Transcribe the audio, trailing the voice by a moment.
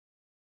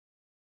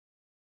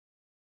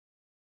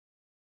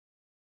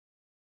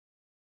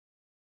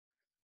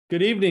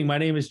Good evening. My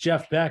name is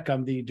Jeff Beck.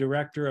 I'm the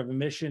Director of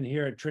Admission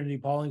here at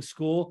Trinity-Pawling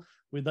School.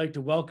 We'd like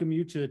to welcome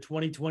you to the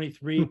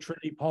 2023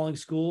 Trinity-Pawling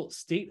School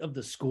State of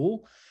the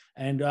School.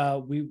 And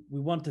we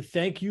want to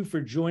thank you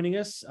for joining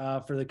us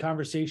for the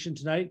conversation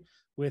tonight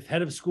with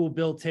Head of School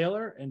Bill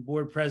Taylor and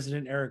Board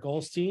President Erik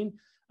Olstein,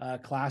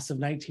 class of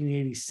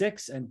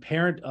 1986 and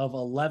parent of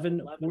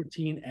 11,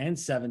 14, and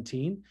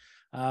 17.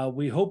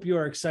 We hope you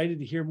are excited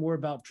to hear more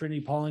about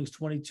Trinity-Pawling's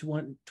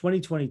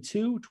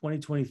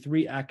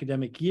 2022-2023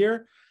 academic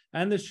year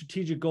and the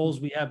strategic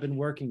goals we have been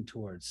working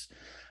towards.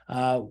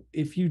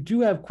 If you do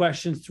have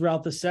questions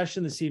throughout the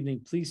session this evening,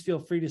 please feel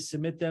free to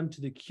submit them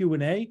to the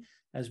Q&A,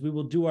 as we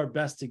will do our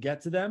best to get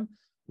to them.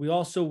 We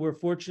also were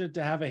fortunate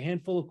to have a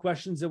handful of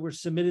questions that were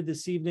submitted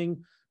this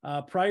evening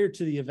prior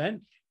to the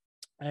event,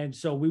 and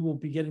so we will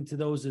be getting to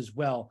those as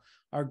well.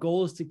 Our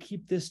goal is to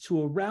keep this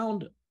to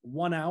around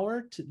 1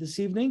 hour this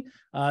evening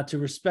to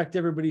respect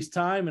everybody's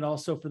time, and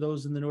also for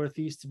those in the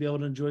Northeast to be able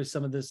to enjoy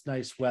some of this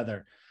nice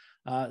weather.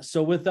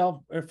 So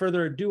without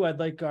further ado, I'd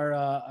like our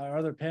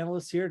other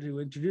panelists here to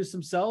introduce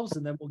themselves,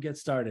 and then we'll get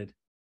started.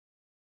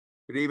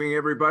 Good evening,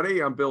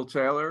 everybody. I'm Bill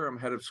Taylor. I'm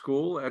head of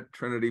school at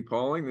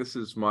Trinity-Pawling. This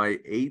is my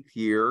 8th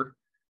year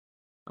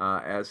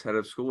as head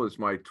of school. It's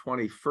my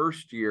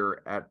 21st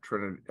year at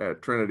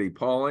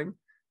Trinity-Pawling.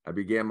 I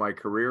began my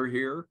career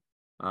here.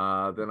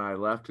 Then I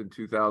left in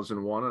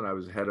 2001, and I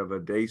was head of a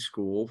day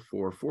school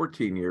for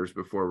 14 years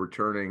before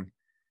returning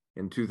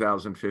in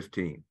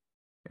 2015.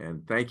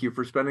 And thank you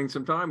for spending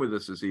some time with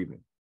us this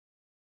evening.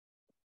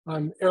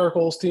 I'm Erik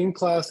Olstein,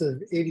 class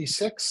of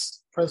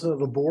 86, president of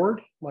the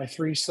board. My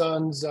 3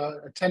 sons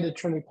attended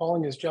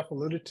Trinity-Pawling, as Jeff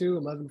alluded to,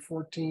 11,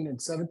 14, and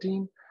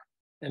 17.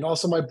 And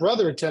also my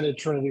brother attended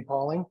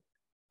Trinity-Pawling.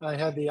 I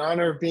had the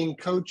honor of being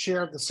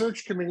co-chair of the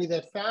search committee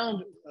that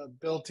found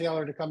Bill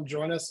Taylor to come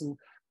join us, and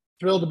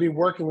thrilled to be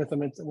working with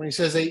him. When he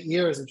says 8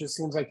 years, it just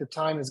seems like the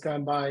time has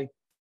gone by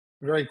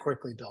very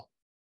quickly, Bill.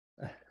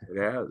 It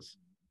has.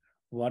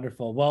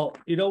 Wonderful. Well,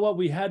 you know what?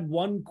 We had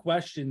one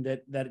question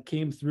that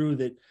came through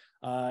that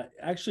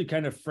actually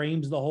kind of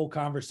frames the whole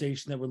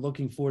conversation that we're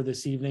looking for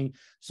this evening.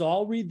 So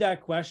I'll read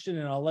that question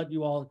and I'll let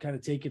you all kind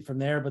of take it from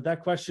there. But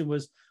that question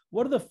was,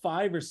 what are the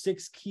 5 or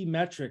 6 key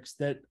metrics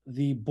that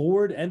the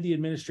board and the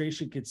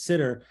administration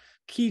consider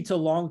key to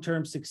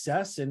long-term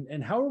success,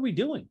 and how are we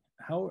doing?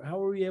 How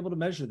are we able to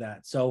measure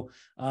that? So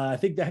I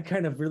think that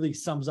kind of really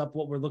sums up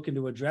what we're looking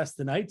to address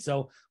tonight.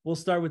 So we'll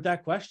start with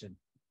that question.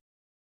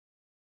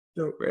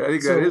 So, I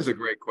think that is a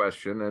great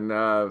question, and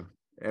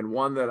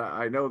one that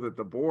I know that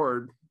the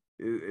board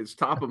is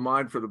top of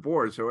mind for the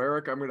board. So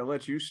Erik, I'm going to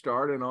let you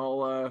start, and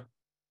I'll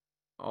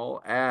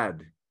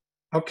add.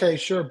 Okay,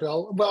 sure,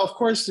 Bill. Well, of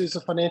course, there's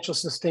the financial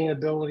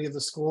sustainability of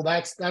the school.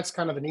 That's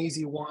kind of an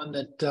easy one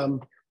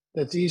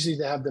that's easy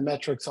to have the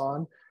metrics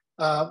on.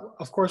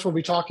 Of course, we'll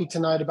be talking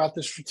tonight about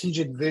the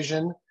strategic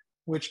vision,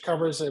 which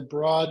covers a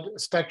broad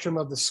spectrum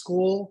of the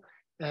school.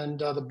 And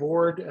the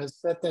board has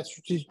set that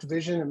strategic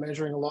vision and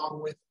measuring along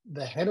with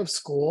the head of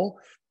school.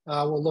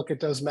 We'll look at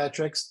those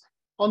metrics.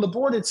 On the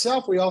board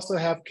itself, we also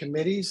have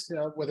committees,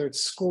 whether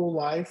it's school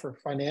life or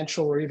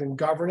financial or even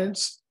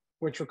governance,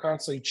 which we're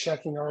constantly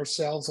checking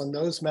ourselves on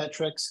those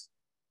metrics.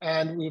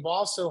 And we've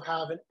also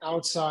have an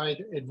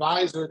outside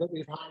advisor that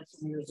we've hired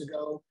some years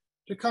ago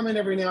to come in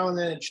every now and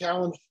then and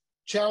challenge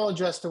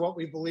us to what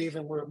we believe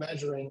and we're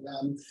measuring.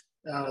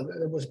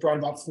 It was brought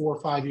about 4 or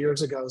 5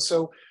 years ago.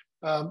 So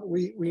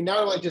we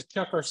not only just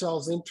check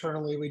ourselves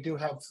internally, we do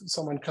have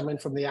someone come in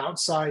from the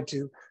outside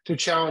to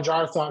challenge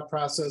our thought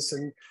process,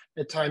 and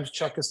at times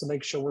check us to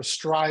make sure we're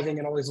striving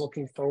and always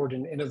looking forward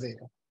and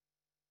innovating.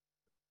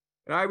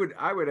 And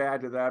I would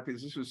add to that,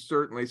 because this was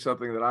certainly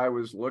something that I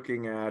was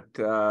looking at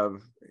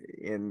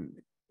in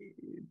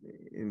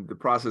the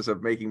process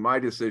of making my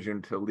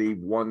decision to leave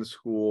one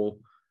school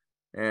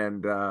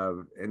and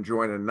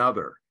join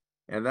another.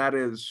 And that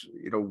is,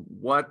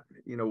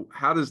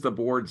 how does the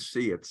board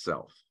see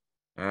itself?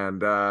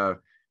 And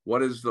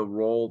what is the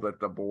role that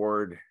the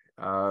board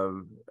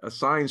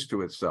assigns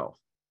to itself?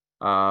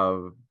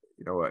 A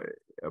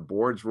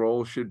board's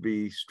role should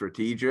be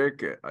strategic.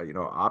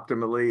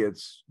 Optimally,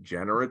 it's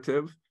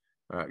generative,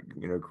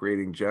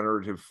 creating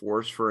generative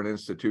force for an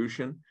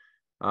institution.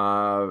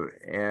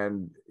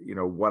 And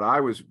what I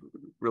was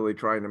really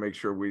trying to make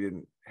sure we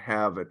didn't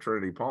have at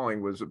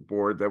Trinity-Pawling was a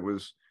board that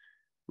was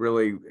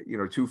really,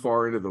 too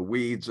far into the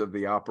weeds of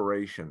the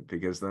operation,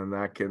 because then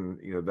that can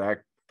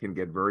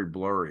get very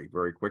blurry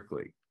very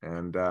quickly.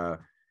 And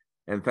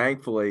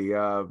thankfully,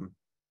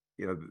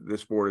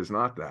 this board is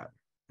not that.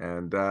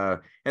 And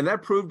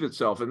that proved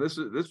itself. And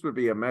this would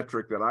be a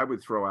metric that I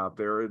would throw out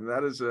there, and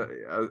that is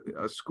a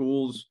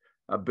school's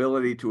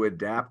ability to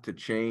adapt to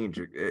change,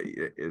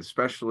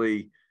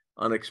 especially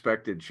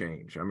unexpected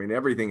change. I mean,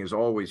 everything is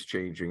always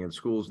changing, and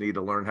schools need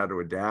to learn how to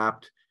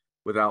adapt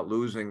without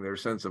losing their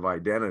sense of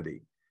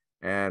identity.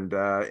 And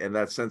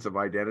that sense of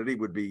identity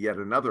would be yet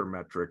another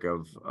metric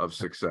of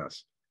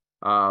success.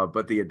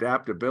 But the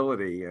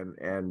adaptability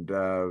and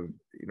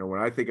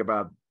when I think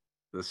about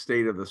the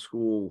state of the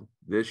school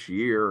this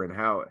year and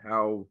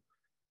how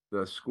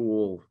the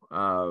school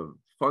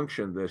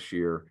functioned this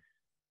year,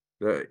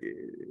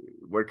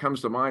 what comes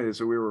to mind is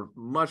that we were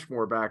much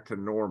more back to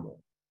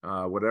normal,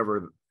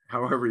 however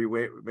you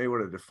may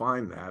want to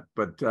define that,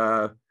 but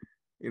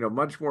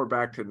much more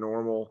back to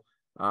normal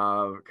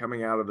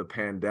coming out of the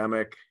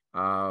pandemic,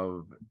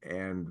 and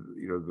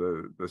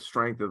the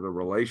strength of the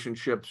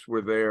relationships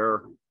were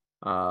there,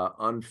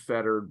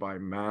 unfettered by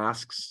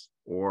masks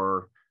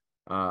or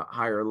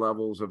higher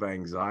levels of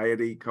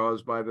anxiety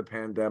caused by the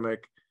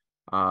pandemic,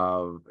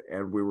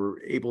 and we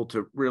were able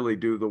to really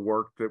do the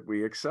work that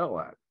we excel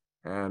at.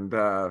 And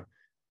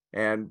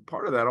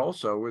part of that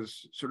also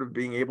was sort of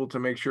being able to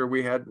make sure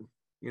we had,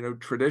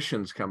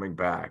 traditions coming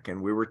back, and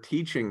we were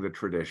teaching the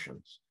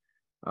traditions.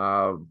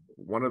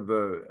 One of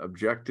the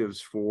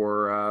objectives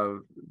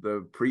for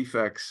the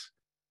prefects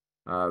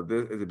at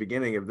the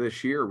beginning of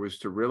this year was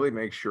to really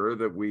make sure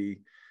that we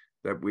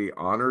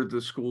honored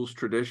the school's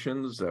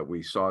traditions, that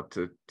we sought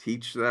to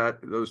teach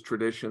those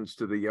traditions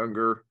to the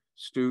younger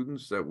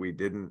students, that we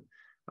didn't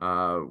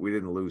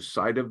lose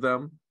sight of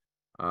them.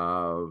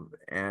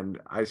 And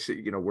I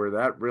see, where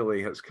that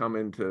really has come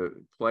into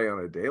play on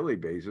a daily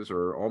basis,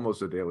 or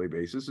almost a daily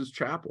basis, is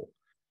chapel.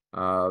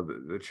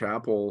 The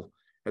chapel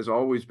has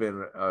always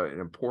been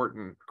an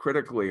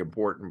critically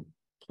important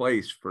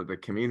place for the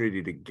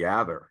community to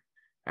gather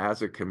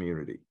as a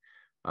community.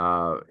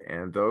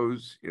 And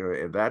those,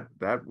 and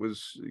that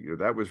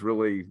was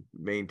really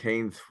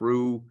maintained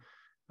through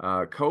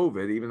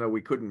COVID. Even though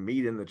we couldn't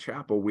meet in the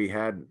chapel, we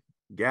had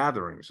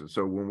gatherings. And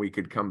so when we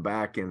could come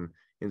back in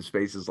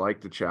spaces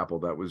like the chapel,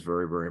 that was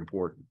very, very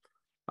important.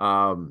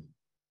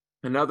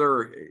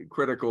 Another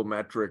critical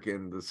metric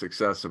in the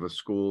success of a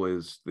school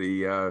is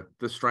the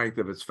strength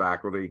of its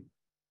faculty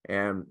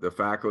and the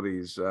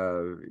faculty's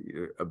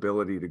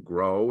ability to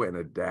grow and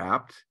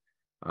adapt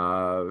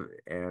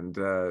and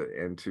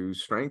to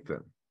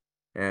strengthen.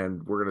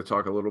 And we're going to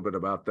talk a little bit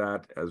about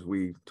that as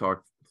we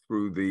talk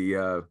through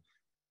the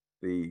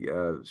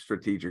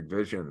strategic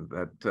vision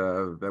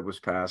that was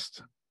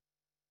passed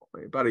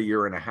about a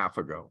year and a half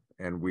ago,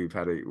 and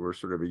we're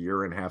sort of a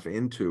year and a half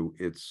into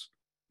its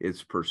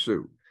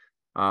pursuit.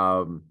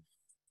 And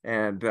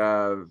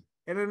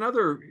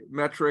another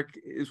metric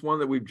is one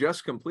that we've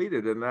just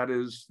completed, and that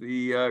is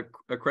the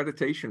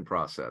accreditation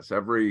process.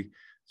 Every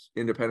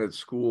independent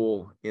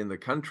school in the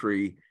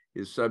country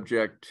is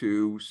subject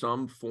to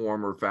some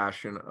form or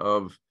fashion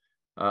of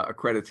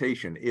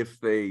accreditation if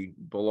they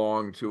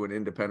belong to an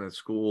independent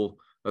school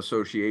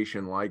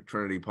association like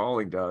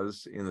Trinity-Pawling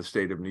does in the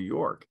state of New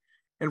York.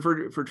 And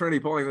for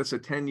Trinity-Pawling, that's a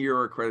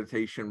 10-year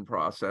accreditation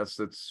process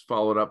that's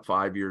followed up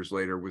 5 years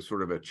later with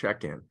sort of a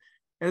check-in.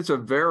 And it's a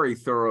very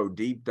thorough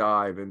deep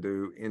dive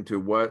into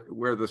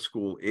where the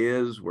school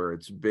is, where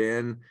it's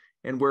been,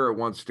 and where it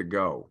wants to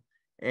go.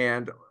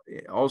 And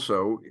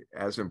also,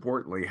 as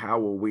importantly, how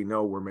will we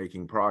know we're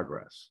making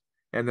progress?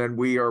 And then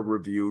we are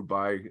reviewed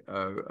by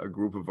a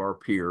group of our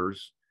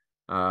peers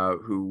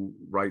who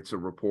writes a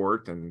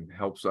report and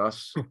helps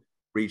us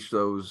reach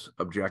those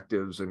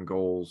objectives and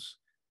goals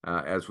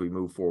as we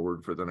move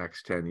forward for the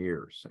next 10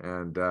 years.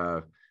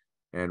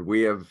 And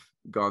we have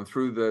gone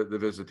through the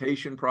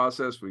visitation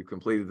process. We've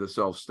completed the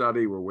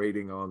self-study. We're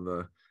waiting on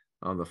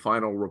the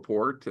final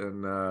report,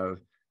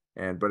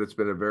 but it's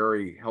been a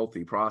very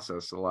healthy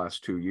process the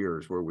last 2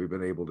 years, where we've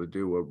been able to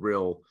do a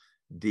real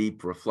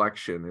deep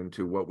reflection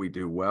into what we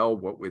do well,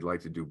 what we'd like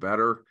to do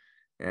better,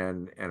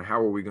 and how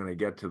are we going to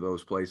get to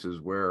those places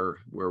where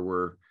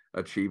we're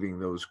achieving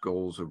those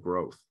goals of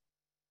growth.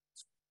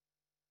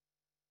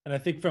 And I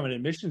think from an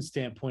admissions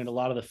standpoint, a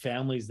lot of the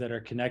families that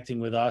are connecting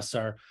with us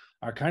are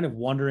kind of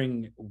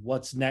wondering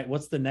what's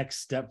the next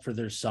step for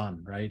their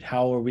son, right?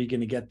 How are we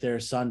going to get their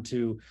son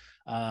to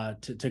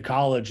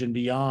college and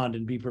beyond,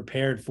 and be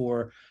prepared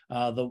for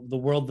the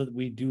world that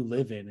we do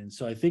live in? And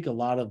so I think a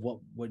lot of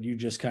what you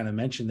just kind of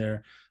mentioned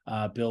there,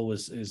 Bill,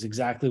 is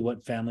exactly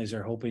what families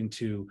are hoping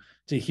to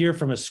hear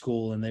from a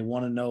school, and they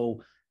want to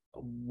know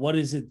what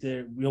is it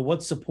there,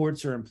 what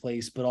supports are in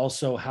place, but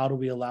also how do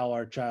we allow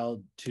our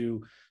child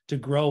to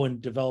grow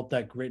and develop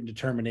that grit and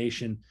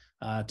determination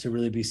to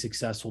really be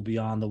successful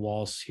beyond the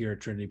walls here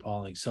at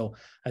Trinity-Pawling. So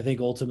I think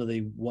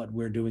ultimately what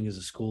we're doing as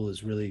a school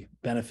is really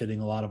benefiting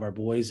a lot of our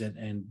boys,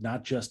 and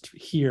not just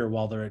here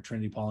while they're at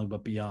Trinity-Pawling,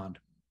 but beyond.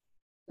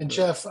 And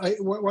Jeff,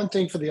 one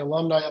thing for the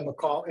alumni on the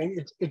call,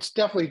 and it's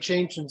definitely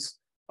changed since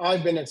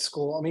I've been at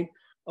school. I mean,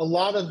 a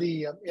lot of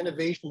the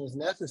innovation is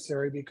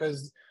necessary,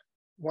 because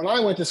when I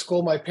went to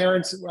school, I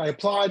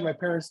applied, my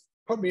parents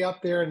put me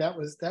up there, and that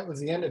was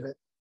the end of it.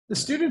 The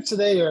students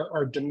today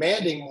are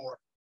demanding more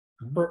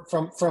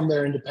from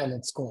their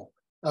independent school.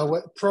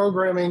 What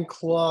programming,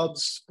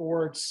 clubs,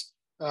 sports,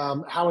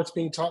 how it's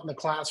being taught in the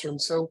classroom.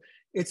 So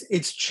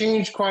it's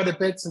changed quite a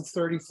bit since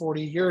 30,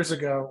 40 years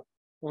ago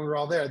when we were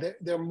all there.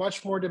 They're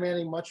much more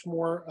demanding, much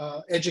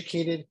more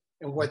educated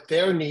in what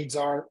their needs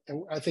are.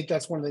 And I think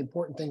that's one of the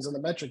important things on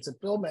the metrics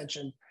that Bill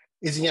mentioned,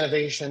 is the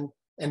innovation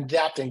and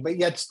adapting, but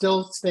yet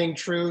still staying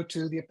true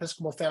to the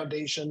Episcopal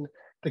Foundation,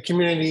 the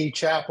community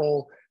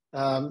chapel,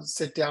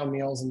 sit-down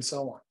meals, and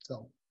so on.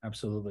 So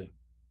absolutely.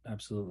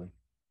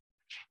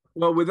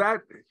 Well, with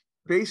that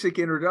basic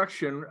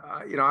introduction,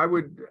 I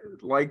would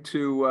like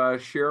to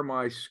share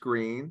my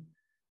screen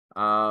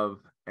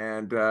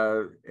and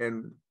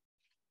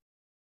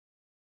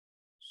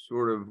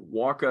sort of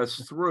walk us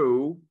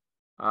through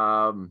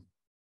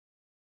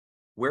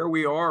where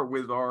we are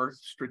with our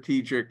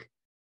strategic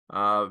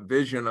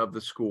vision of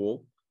the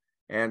school,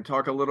 and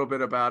talk a little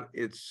bit about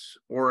its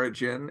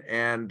origin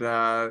and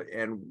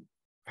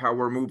how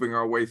we're moving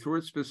our way through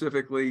it,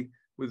 specifically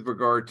with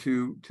regard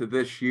to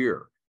this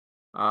year.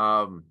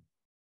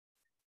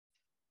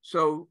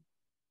 So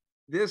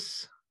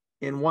this,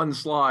 in one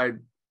slide,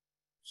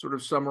 sort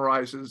of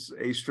summarizes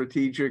a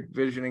strategic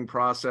visioning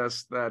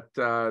process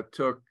that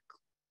took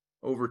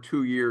over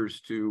 2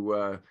 years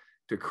to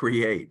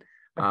create,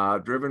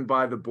 driven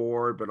by the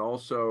board, but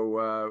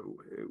also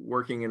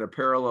working in a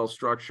parallel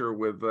structure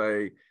with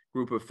a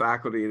group of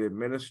faculty and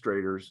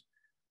administrators.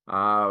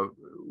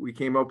 We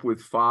came up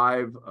with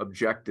 5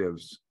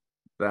 objectives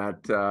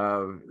that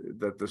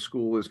the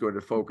school is going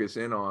to focus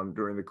in on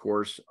during the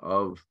course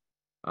of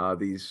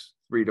these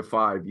 3 to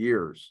 5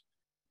 years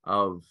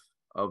of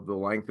the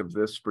length of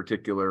this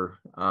particular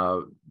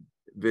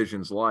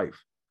vision's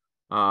life.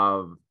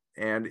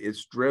 And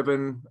it's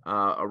driven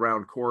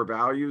around core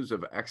values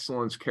of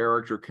excellence,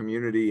 character,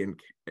 community, and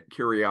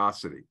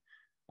curiosity.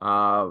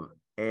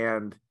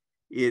 And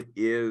it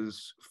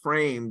is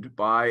framed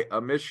by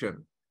a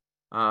mission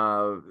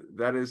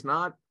that is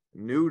not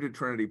new to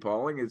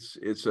Trinity-Pawling.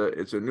 It's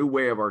a new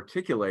way of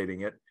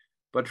articulating it.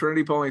 But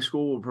Trinity-Pawling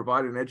School will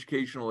provide an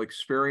educational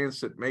experience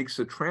that makes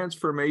a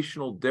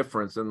transformational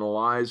difference in the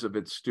lives of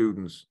its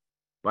students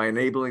by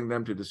enabling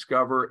them to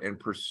discover and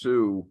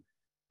pursue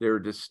their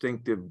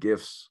distinctive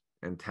gifts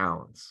and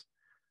talents.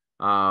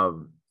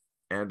 And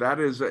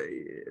that's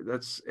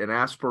an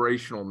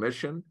aspirational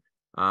mission.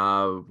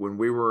 When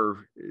we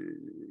were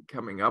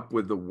coming up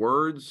with the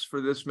words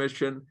for this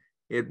mission,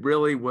 it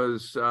really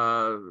was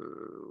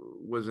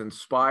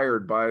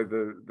inspired by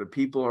the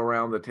people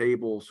around the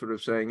table sort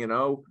of saying,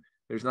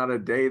 there's not a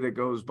day that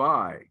goes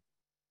by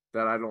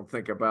that I don't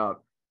think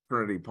about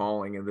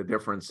Trinity-Pawling and the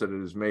difference that it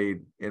has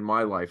made in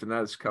my life. And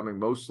that's coming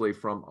mostly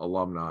from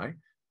alumni,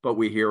 but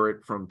we hear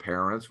it from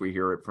parents, we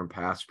hear it from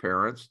past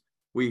parents,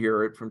 we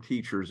hear it from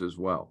teachers as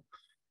well.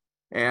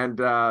 And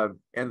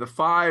the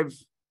 5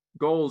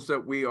 goals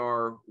that we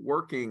are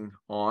working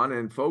on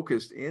and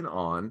focused in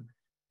on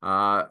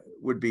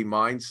would be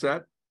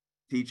mindset,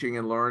 teaching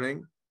and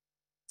learning,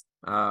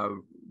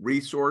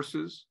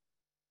 resources,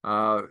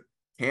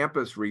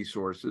 campus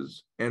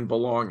resources, and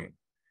belonging.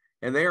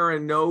 And they are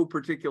in no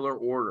particular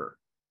order.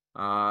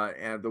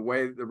 And the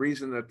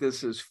reason that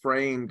this is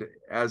framed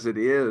as it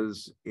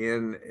is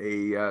in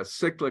a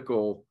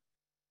cyclical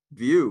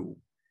view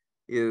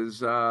is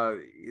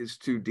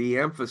to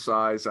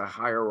de-emphasize a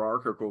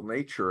hierarchical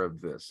nature of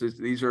this.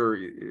 These are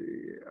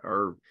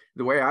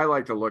the way I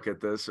like to look at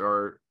this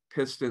are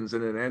pistons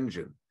in an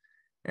engine.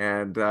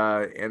 And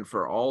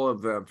for all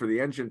of them, for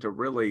the engine to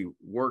really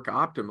work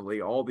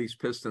optimally, all these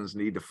pistons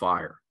need to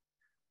fire,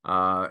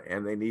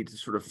 and they need to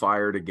sort of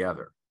fire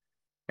together.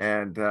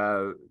 And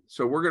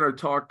so we're going to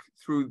talk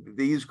through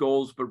these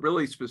goals, but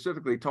really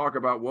specifically talk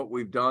about what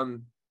we've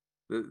done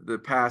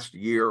the past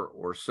year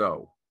or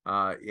so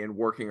in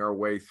working our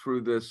way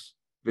through this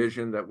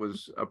vision that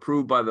was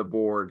approved by the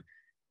board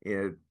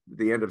at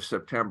the end of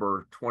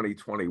September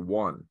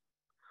 2021.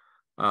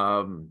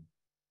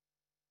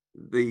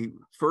 The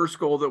first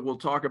goal that we'll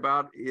talk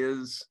about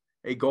is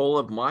a goal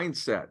of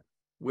mindset,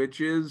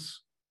 which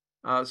is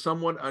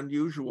somewhat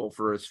unusual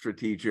for a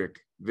strategic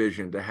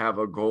vision to have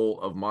a goal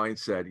of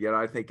mindset, yet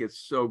I think it's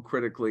so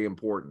critically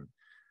important,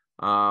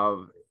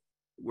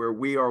 where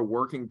we are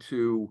working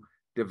to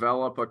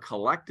develop a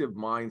collective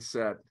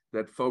mindset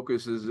that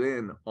focuses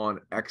in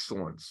on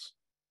excellence,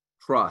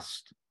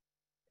 trust,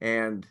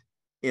 and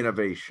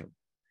innovation.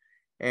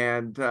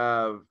 And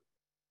that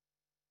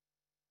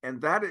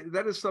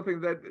is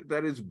something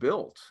that is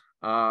built.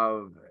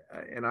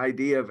 An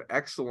idea of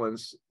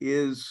excellence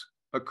is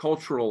a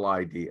cultural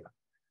idea,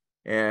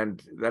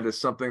 and that is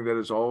something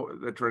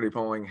that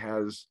Trinity-Pawling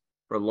has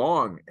for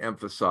long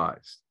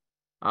emphasized,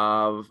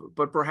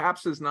 but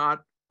perhaps is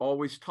not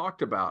always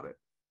talked about it.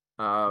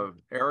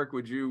 Erik,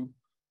 would you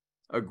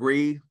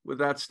agree with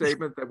that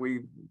statement that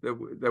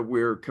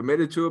we're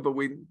committed to it, but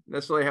we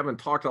necessarily haven't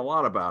talked a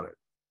lot about it?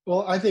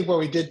 Well, I think when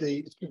we did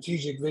the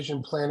strategic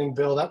vision planning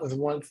bill, that was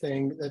one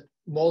thing that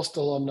most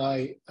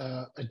alumni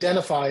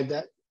identified,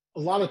 that a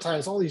lot of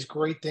times all these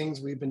great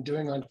things we've been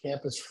doing on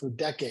campus for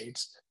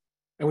decades,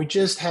 and we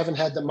just haven't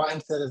had the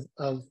mindset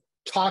of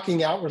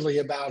talking outwardly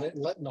about it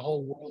and letting the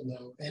whole world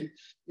know. And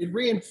it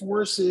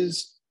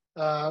reinforces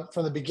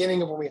from the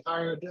beginning of when we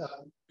hired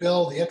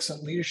Bill, the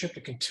excellent leadership,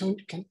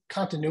 the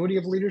continuity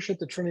of leadership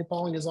that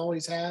Trinity-Pawling has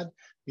always had,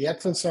 the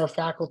excellence in our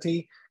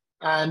faculty.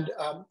 And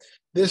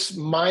this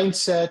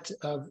mindset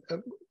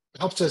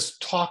helps us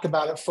talk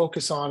about it,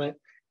 focus on it.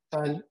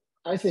 And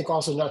I think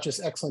also not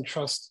just excellent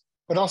trust,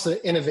 but also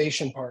the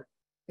innovation part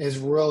is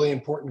really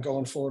important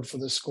going forward for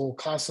the school,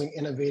 constantly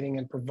innovating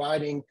and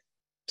providing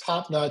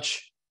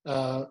top-notch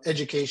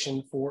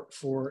education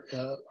for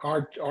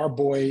our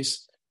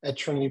boys at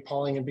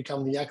Trinity-Pawling and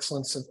become the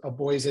excellence of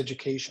boys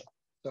education.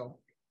 So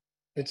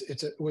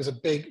it was a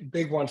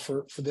big one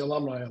for the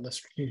alumni on the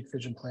Strategic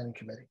Vision Planning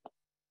Committee.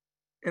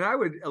 And I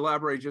would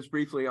elaborate just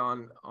briefly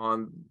on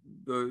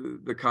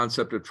the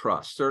concept of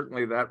trust.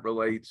 Certainly that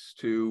relates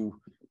to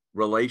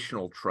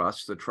relational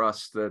trust, the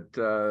trust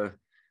that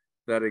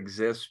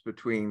exists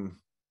between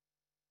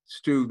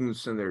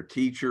students and their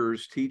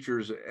teachers,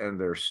 teachers and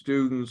their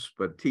students,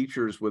 but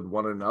teachers with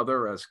one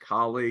another as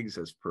colleagues,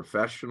 as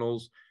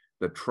professionals,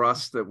 the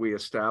trust that we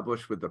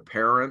establish with the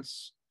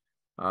parents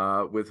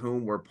with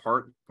whom we're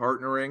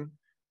partnering,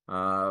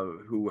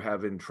 who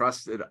have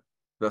entrusted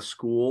the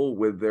school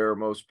with their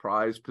most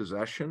prized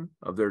possession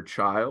of their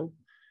child,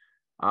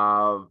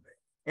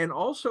 and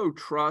also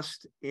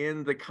trust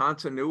in the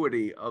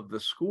continuity of the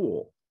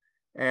school,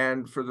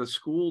 and for the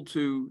school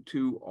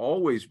to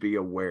always be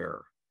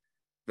aware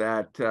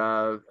that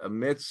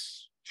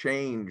amidst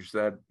change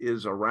that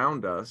is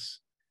around us,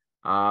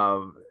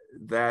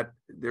 that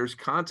there's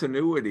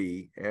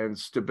continuity and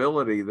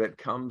stability that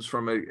comes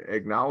from an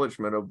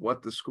acknowledgement of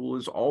what the school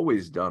has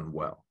always done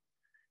well.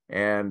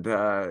 And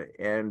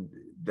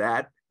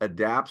that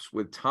adapts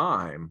with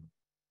time,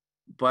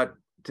 but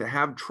to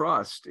have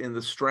trust in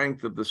the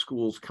strength of the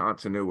school's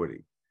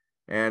continuity.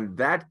 And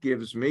that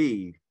gives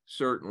me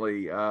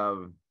certainly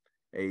a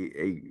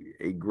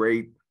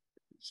great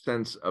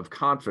sense of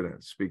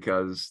confidence,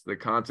 because the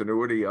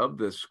continuity of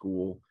this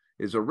school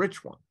is a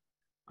rich one.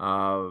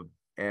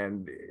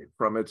 And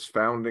from its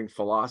founding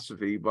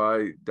philosophy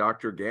by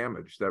Dr.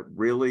 Gamage, that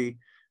really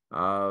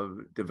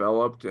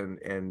developed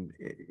and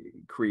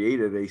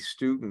created a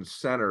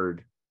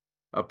student-centered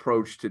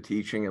approach to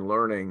teaching and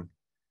learning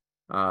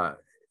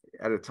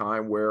at a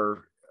time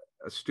where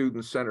a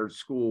student-centered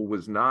school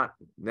was not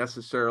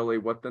necessarily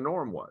what the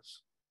norm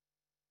was.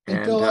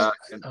 And Bill,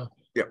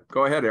 yeah,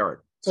 go ahead, Erik.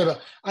 So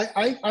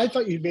I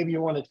thought maybe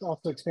you wanted to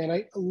also expand.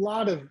 A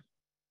lot of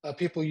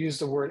people use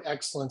the word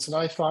excellence, and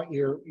I thought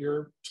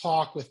your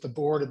talk with the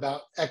board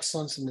about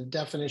excellence and the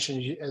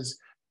definition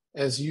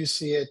as you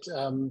see it,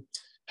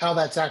 how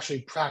that's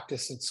actually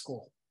practiced at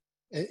school.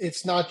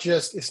 It's not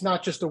just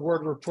a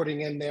word we're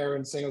putting in there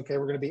and saying, okay,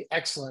 we're going to be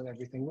excellent at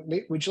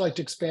everything. Would you like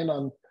to expand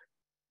on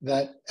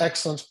that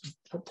excellence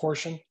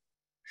portion?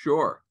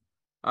 Sure.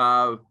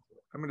 I'm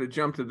going to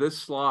jump to this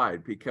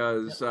slide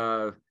because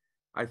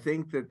I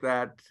think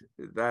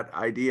that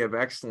idea of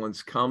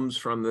excellence comes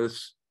from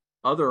this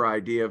other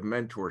idea of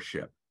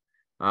mentorship,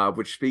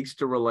 which speaks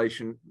to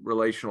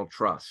relational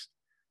trust.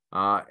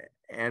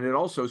 And it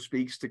also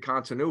speaks to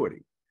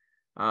continuity.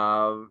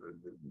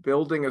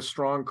 Building a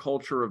strong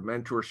culture of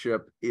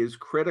mentorship is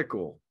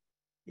critical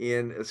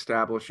in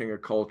establishing a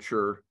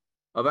culture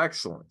of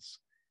excellence.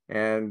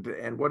 And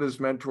what does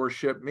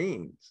mentorship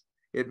mean?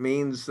 It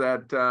means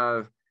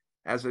that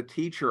as a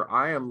teacher,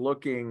 I am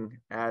looking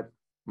at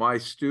my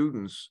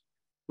students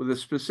with a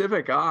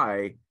specific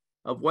eye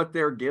of what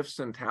their gifts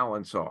and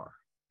talents are,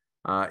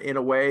 in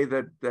a way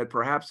that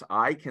perhaps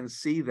I can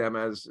see them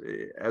as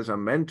a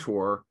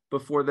mentor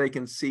before they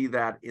can see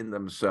that in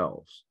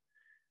themselves.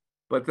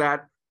 But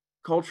that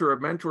culture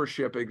of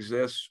mentorship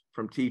exists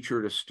from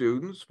teacher to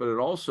students, but it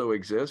also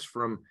exists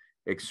from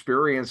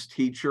experienced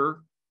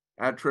teacher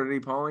at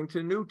Trinity-Pawling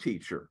to new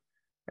teacher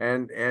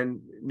and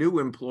new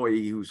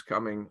employee who's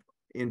coming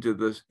into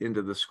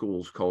the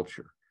school's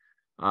culture.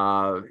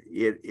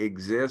 It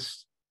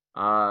exists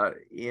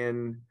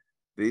in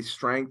the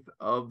strength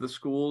of the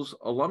school's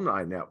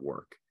alumni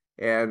network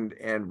and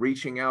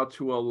reaching out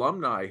to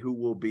alumni who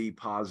will be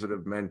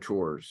positive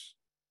mentors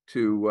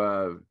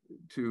to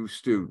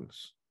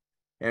students.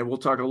 And we'll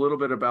talk a little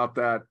bit about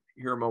that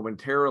here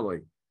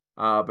momentarily.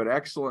 But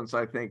excellence,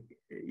 I think,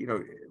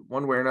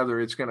 one way or another,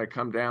 it's going to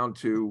come down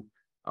to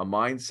a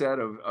mindset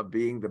of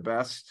being the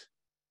best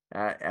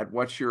at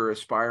what you're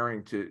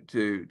aspiring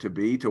to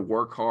be, to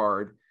work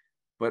hard,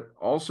 but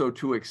also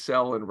to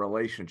excel in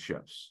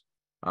relationships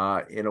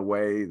in a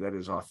way that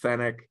is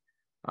authentic,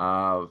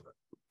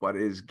 but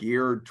is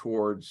geared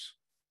towards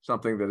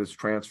something that is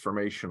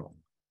transformational.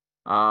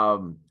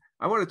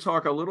 I want to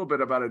talk a little bit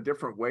about a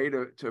different way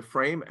to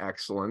frame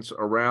excellence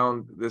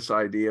around this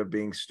idea of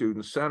being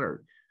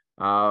student-centered.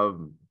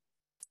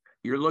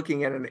 You're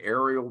looking at an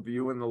aerial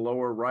view in the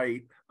lower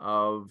right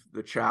of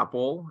the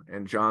chapel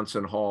and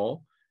Johnson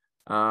Hall.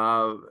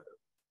 And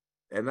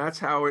that's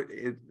how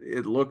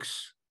it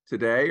looks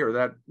today,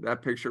 or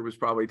that picture was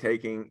probably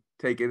taken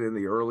in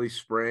the early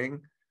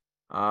spring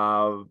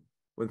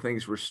when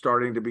things were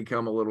starting to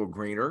become a little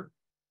greener.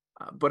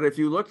 But if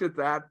you looked at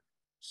that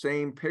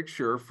same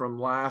picture from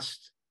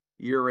last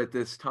year at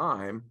this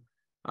time,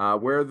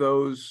 where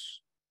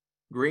those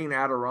green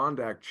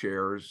Adirondack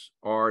chairs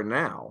are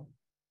now,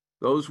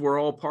 those were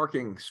all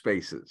parking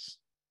spaces.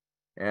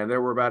 And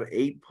there were about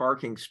 8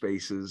 parking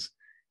spaces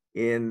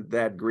in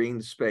that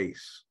green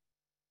space.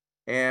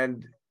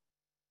 And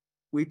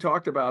we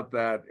talked about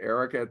that,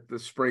 Erik, at the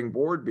spring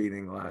board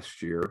meeting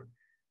last year,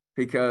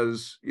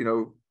 because,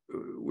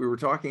 we were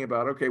talking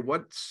about, okay,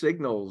 what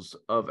signals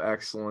of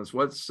excellence,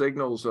 what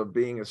signals of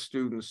being a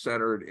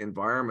student-centered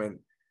environment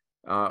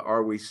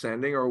are we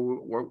sending,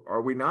 or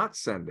are we not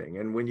sending?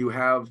 And when you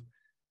have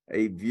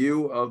a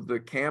view of the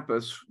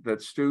campus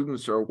that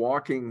students are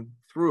walking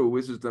through,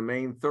 this is the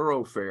main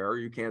thoroughfare.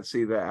 You can't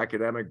see the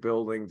academic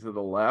building to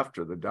the left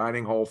or the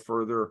dining hall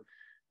further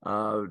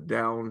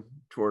down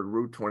toward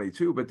Route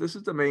 22, but this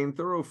is the main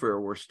thoroughfare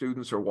where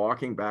students are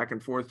walking back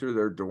and forth through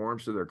their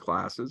dorms to their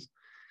classes,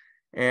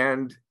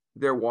 and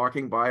they're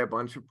walking by a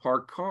bunch of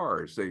parked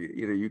cars.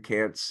 You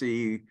can't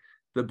see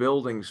the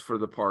buildings for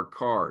the parked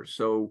cars.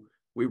 So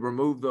we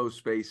removed those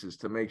spaces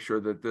to make sure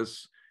that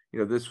this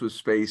was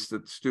space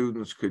that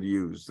students could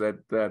use,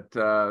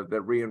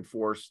 that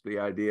reinforced the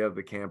idea of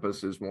the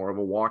campus as more of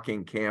a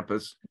walking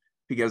campus,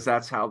 because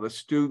that's how the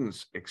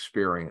students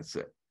experience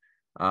it.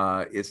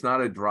 It's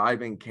not a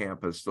driving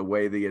campus the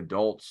way the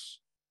adults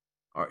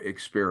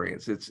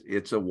experience.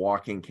 It's a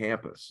walking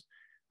campus.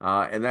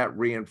 And that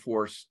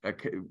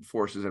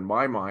forces, in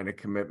my mind, a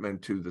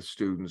commitment to the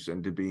students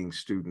and to being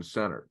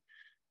student-centered.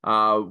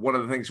 One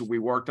of the things that we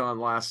worked on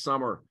last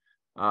summer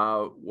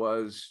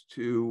was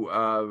to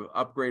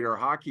upgrade our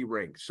hockey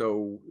rink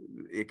so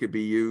it could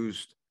be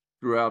used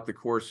throughout the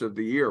course of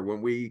the year.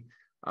 When we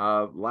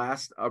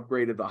last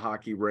upgraded the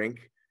hockey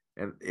rink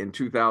in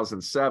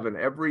 2007,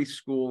 every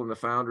school in the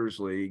Founders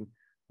League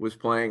was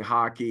playing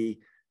hockey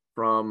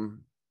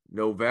from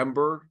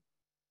November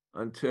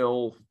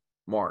until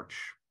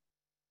March.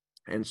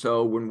 And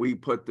so when we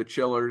put the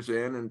chillers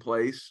in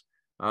place,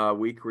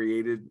 we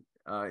created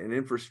an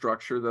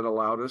infrastructure that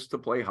allowed us to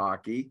play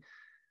hockey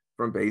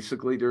from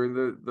basically during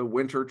the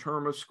winter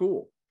term of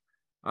school.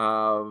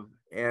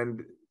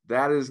 And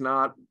that is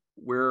not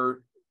where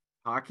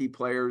hockey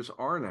players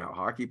are now.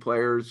 Hockey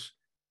players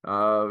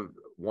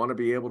want to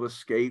be able to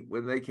skate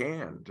when they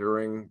can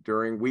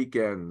during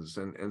weekends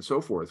and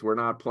so forth. We're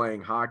not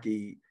playing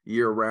hockey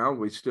year round.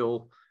 We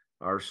still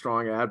are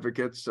strong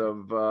advocates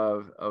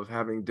of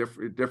having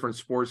different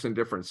sports in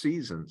different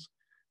seasons.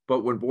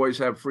 But when boys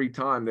have free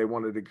time, they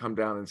wanted to come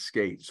down and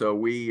skate. So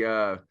we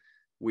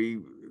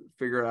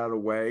figured out a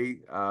way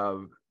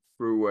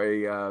through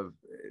a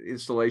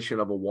installation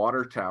of a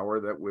water tower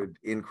that would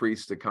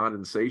increase the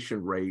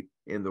condensation rate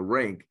in the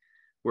rink,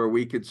 where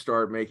we could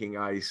start making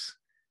ice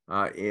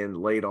in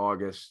late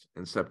August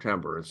and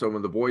September. And so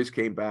when the boys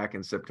came back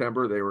in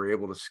September, they were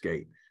able to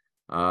skate.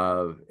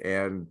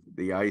 And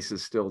the ice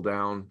is still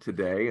down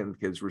today, and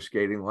kids were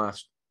skating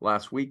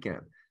last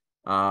weekend.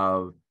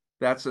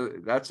 That's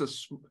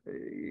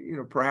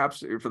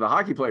perhaps for the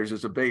hockey players,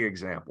 it's a big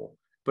example.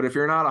 But if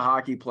you're not a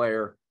hockey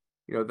player,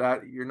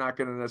 that you're not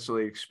going to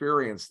necessarily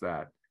experience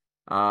that.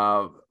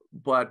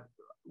 But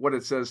what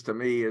it says to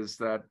me is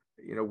that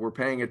we're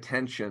paying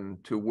attention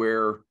to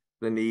where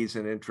the needs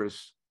and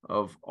interests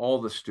of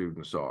all the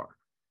students are.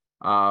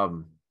 I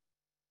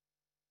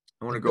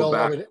want to go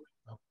back.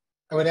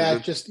 I would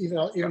add, just even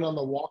on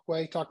the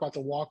walkway, talk about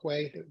the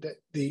walkway,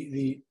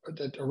 the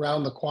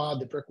around the quad,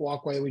 the brick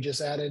walkway we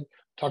just added.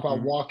 Talk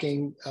about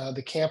walking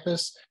the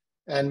campus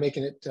and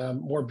making it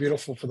more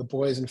beautiful for the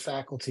boys and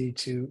faculty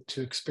to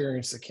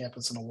experience the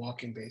campus on a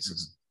walking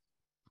basis.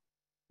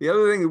 The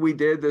other thing that we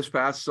did this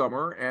past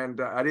summer, and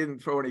I didn't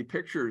throw any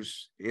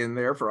pictures in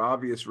there for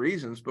obvious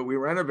reasons, but we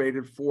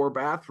renovated 4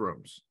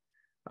 bathrooms,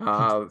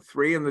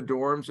 3 in the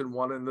dorms and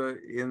 1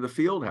 in the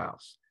field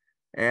house.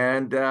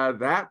 And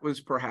that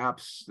was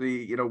perhaps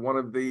one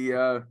of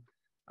the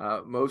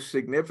most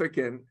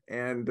significant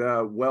and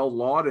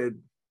well-lauded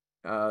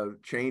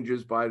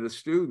changes by the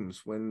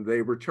students when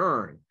they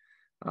return,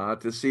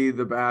 to see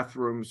the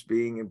bathrooms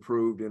being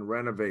improved and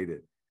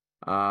renovated.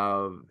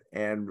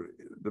 And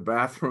the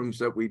bathrooms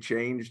that we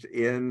changed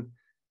in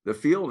the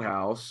field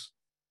house,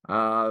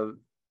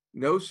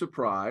 no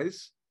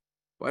surprise,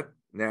 but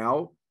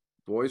now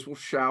boys will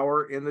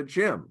shower in the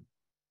gym,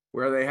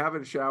 where they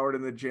haven't showered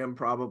in the gym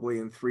probably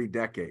in 3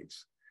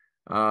 decades,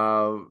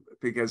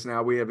 because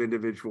now we have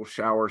individual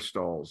shower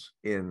stalls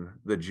in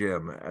the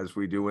gym, as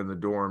we do in the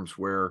dorms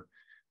where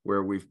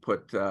we've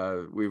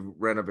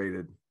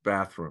renovated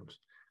bathrooms.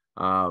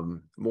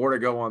 More to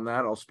go on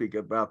that. I'll speak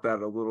about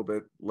that a little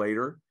bit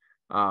later.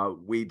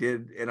 We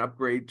did an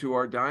upgrade to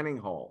our dining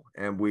hall,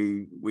 and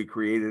we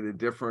created a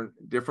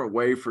different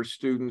way for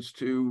students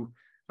to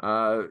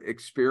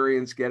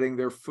experience getting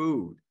their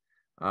food.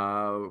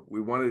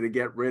 We wanted to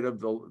get rid of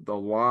the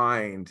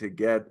line to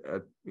get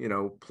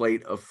a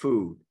plate of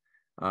food.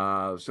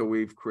 So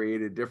we've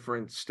created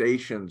different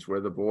stations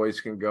where the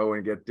boys can go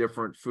and get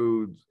different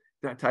foods,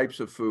 types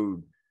of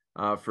food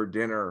for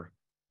dinner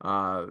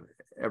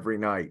every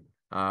night.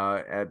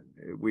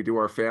 We do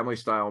our family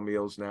style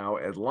meals now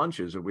at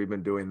lunches, and we've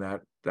been doing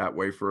that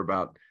way for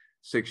about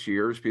 6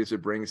 years, because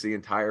it brings the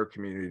entire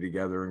community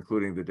together,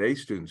 including the day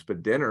students.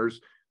 But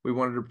dinners, we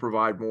wanted to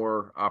provide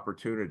more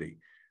opportunity.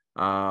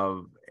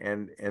 And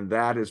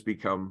that has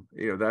become,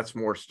 that's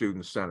more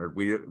student-centered.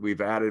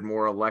 We've added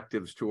more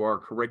electives to our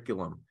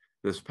curriculum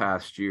this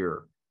past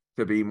year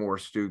to be more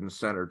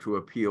student-centered, to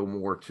appeal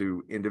more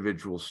to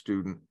individual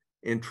student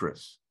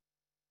interests.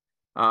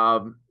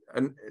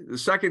 the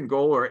second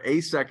goal, or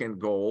a second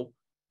goal,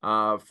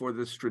 for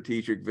the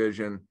strategic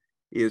vision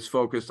is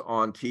focused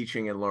on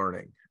teaching and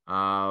learning,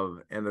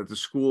 and that the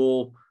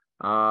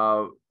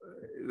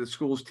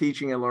school's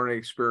teaching and learning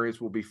experience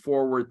will be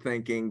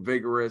forward-thinking,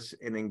 vigorous,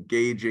 and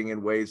engaging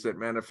in ways that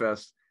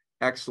manifest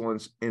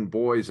excellence in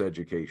boys'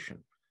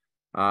 education,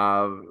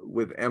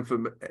 with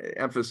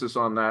emphasis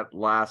on that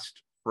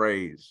last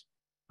phrase,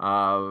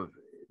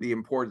 the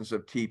importance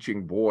of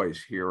teaching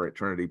boys here at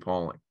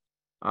Trinity-Pawling.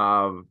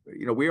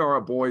 We are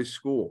a boys'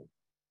 school,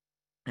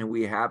 and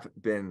we have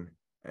been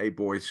a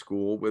boys'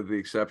 school, with the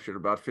exception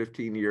of about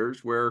 15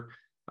 years where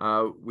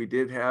we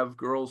did have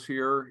girls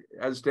here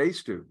as day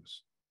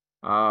students.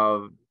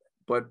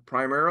 But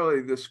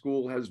primarily the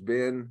school has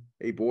been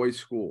a boys'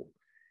 school,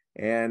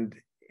 and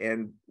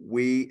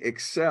we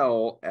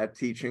excel at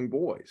teaching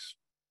boys.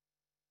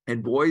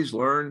 And boys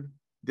learn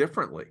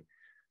differently.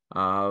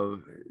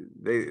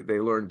 They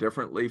learn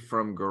differently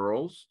from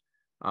girls.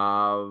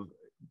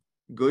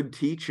 Good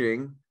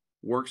teaching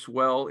works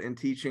well in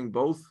teaching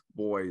both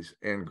boys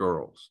and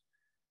girls.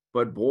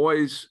 But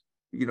boys,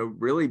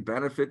 really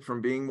benefit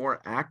from being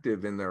more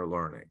active in their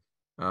learning.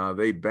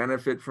 They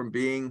benefit from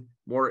being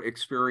more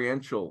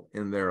experiential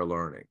in their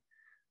learning.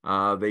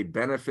 They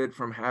benefit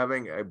from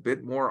having a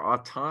bit more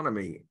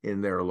autonomy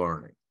in their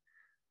learning.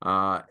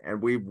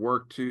 And we've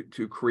worked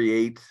to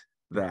create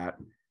that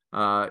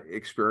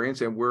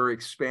experience, and we're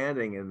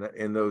expanding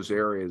in those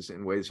areas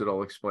in ways that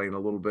I'll explain a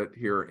little bit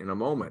here in a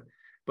moment.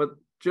 But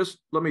just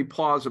let me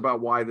pause about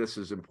why this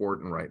is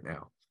important right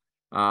now.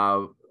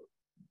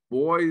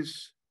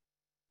 Boys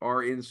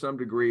are in some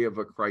degree of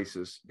a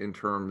crisis in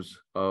terms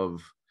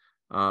of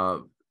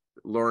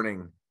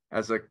learning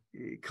as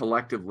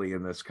collectively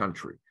in this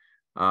country.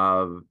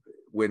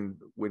 When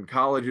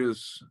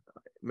colleges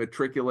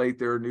matriculate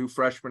their new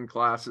freshman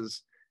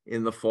classes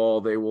in the fall,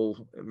 they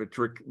will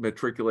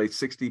matriculate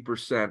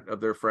 60%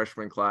 of their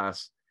freshman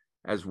class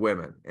as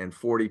women, and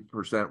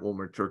 40% will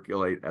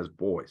matriculate as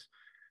boys.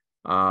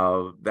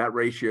 That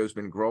ratio has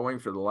been growing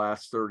for the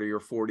last 30 or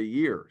 40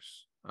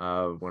 years.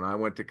 When I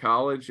went to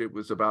college, it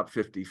was about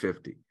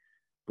 50-50,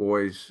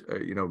 boys,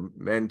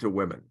 men to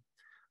women.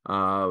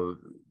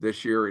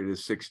 This year it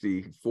is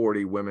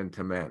 60-40 women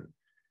to men.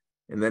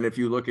 And then if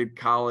you look at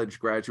college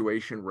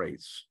graduation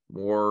rates,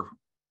 more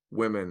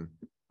women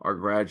are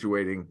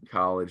graduating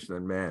college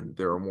than men.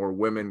 There are more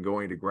women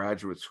going to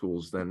graduate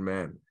schools than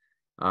men.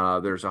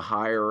 There's a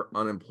higher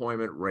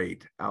unemployment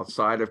rate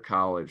outside of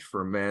college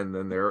for men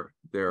than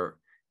there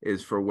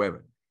is for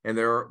women. And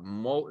there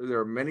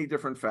are many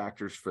different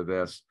factors for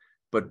this,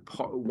 but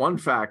one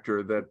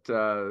factor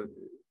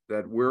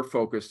that we're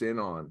focused in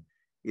on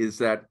is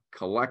that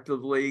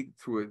collectively,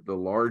 through the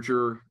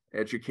larger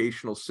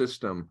educational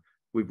system,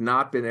 we've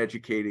not been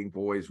educating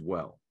boys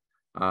well.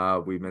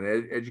 We've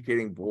been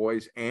educating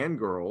boys and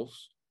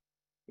girls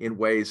in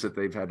ways that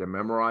they've had to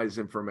memorize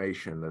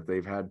information, that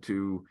they've had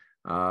to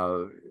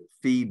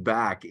feed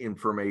back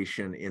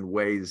information in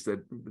ways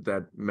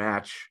that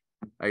match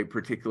a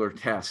particular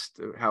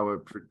test, how a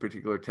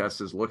particular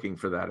test is looking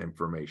for that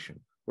information,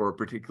 or a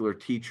particular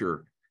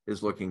teacher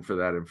is looking for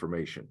that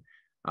information.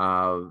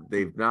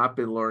 They've not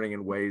been learning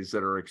in ways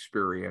that are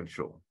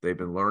experiential. They've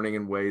been learning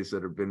in ways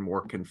that have been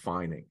more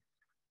confining.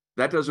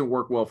 That doesn't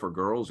work well for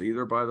girls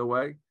either, by the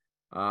way,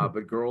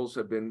 but girls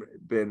have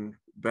been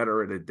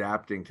better at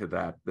adapting to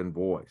that than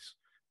boys.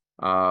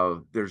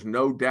 There's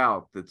no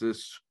doubt that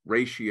this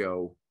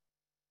ratio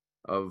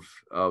of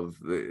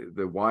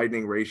the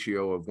widening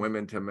ratio of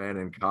women to men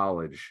in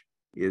college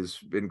has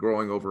been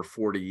growing over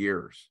 40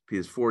 years,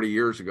 because 40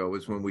 years ago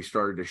is when we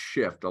started to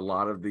shift a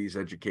lot of these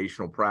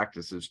educational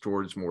practices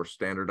towards more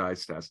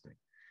standardized testing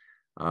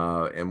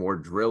and more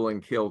drill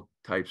and kill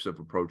types of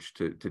approach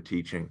to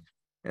teaching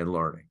and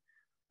learning.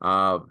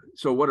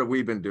 So what have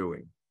we been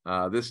doing?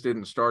 This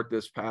didn't start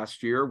this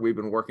past year. We've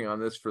been working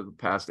on this for the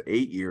past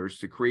 8 years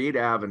to create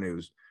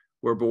avenues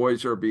where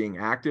boys are being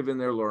active in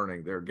their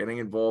learning. They're getting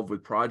involved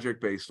with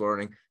project-based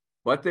learning,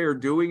 but they're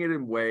doing it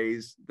in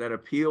ways that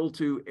appeal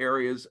to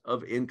areas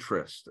of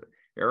interest,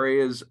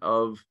 areas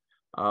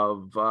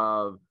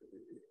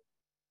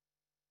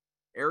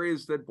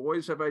areas that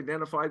boys have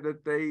identified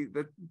that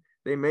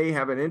they may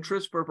have an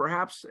interest, but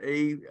perhaps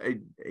a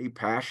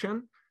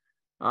passion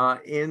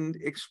in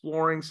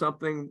exploring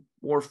something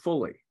more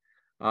fully.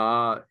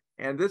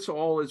 And this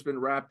all has been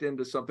wrapped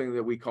into something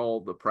that we call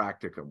the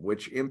practicum,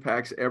 which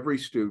impacts every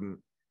student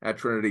at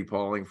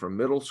Trinity-Pawling from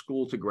middle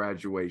school to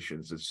graduation.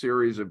 It's a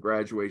series of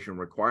graduation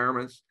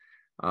requirements.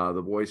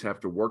 The boys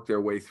have to work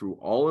their way through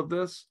all of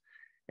this.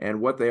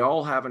 And what they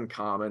all have in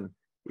common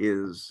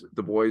is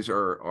the boys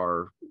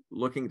are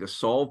looking to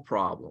solve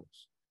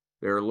problems.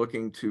 They're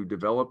looking to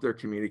develop their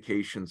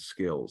communication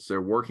skills.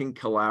 They're working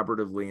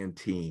collaboratively in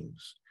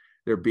teams.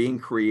 They're being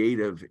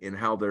creative in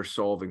how they're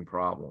solving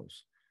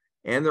problems.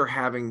 And they're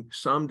having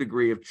some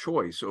degree of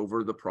choice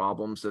over the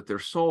problems that they're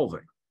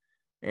solving.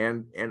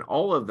 And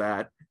all of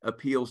that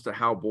appeals to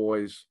how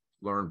boys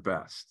learn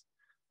best.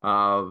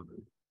 For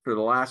the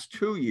last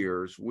 2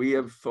 years, we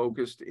have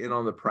focused in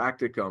on the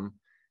practicum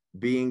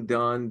being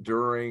done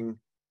during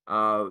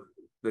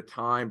the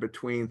time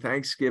between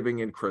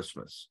Thanksgiving and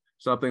Christmas,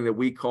 something that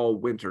we call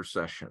winter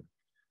session.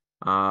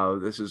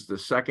 This is the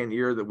second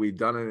year that we've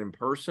done it in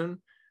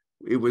person.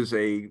 It was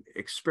a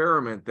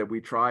experiment that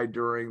we tried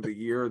during the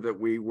year that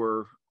we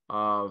were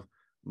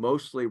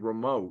mostly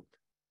remote,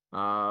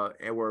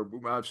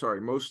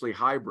 mostly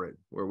hybrid,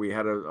 where we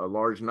had a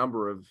large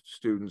number of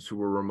students who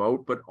were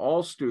remote, but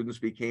all students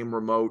became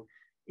remote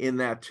in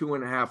that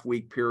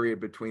 2.5-week period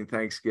between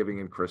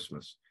Thanksgiving and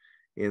Christmas.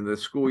 In the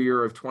school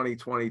year of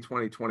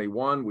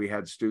 2020-2021, we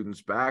had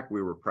students back.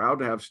 We were proud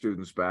to have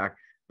students back,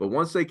 but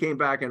once they came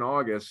back in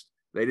August,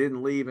 they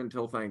didn't leave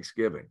until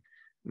Thanksgiving.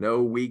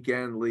 No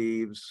weekend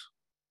leaves,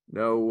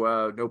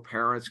 no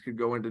parents could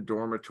go into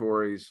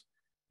dormitories,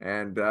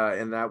 and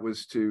that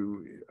was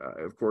to,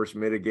 of course,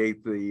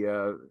 mitigate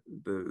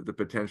the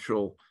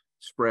potential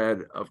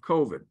spread of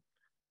COVID.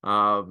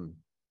 And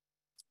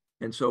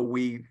so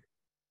we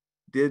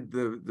did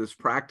this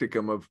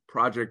practicum of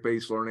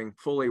project-based learning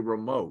fully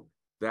remote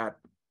that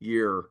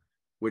year,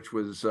 which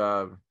was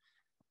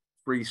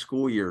 3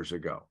 school years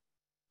ago,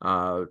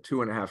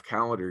 2.5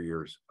 calendar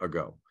years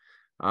ago.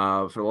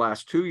 For the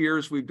last 2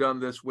 years, we've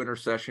done this winter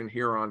session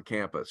here on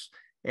campus.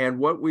 And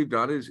what we've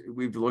done is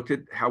we've looked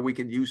at how we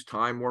can use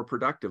time more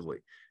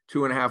productively.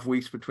 2.5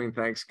 weeks between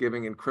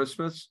Thanksgiving and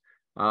Christmas,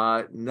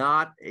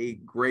 not a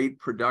great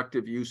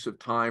productive use of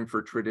time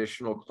for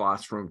traditional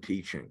classroom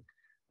teaching.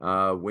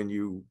 When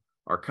you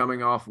are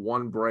coming off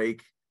one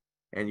break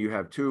and you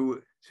have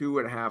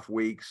 2.5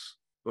 weeks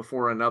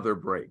before another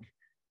break,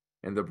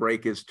 and the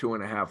break is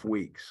 2.5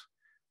 weeks.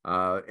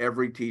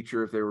 Every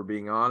teacher, if they were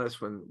being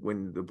honest,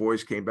 when the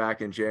boys came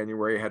back in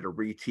January, had to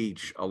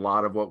reteach a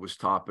lot of what was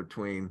taught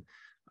in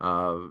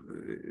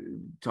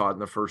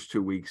the first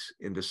 2 weeks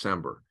in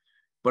December.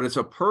 But it's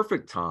a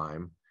perfect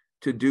time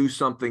to do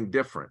something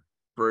different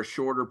for a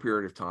shorter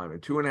period of time.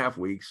 And 2.5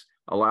 weeks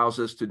allows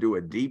us to do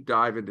a deep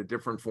dive into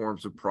different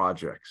forms of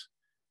projects.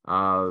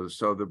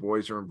 So the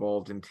boys are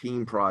involved in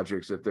team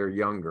projects if they're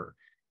younger.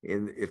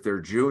 If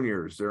they're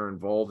juniors, they're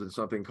involved in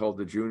something called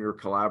the Junior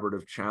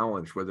Collaborative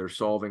Challenge, where they're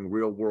solving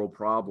real world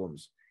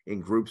problems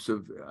in groups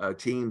of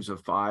teams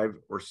of 5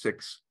 or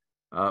 6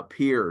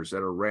 peers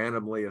that are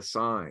randomly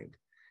assigned.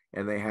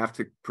 And they have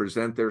to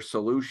present their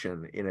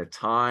solution in a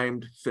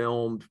timed,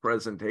 filmed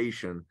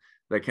presentation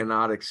that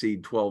cannot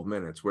exceed 12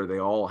 minutes, where they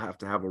all have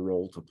to have a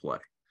role to play.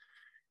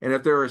 And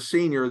if they're a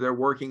senior, they're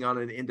working on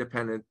an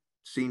independent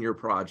senior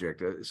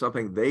project,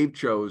 something they've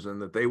chosen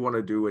that they want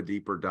to do a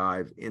deeper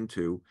dive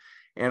into.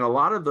 And a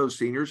lot of those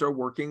seniors are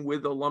working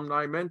with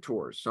alumni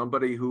mentors,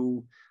 somebody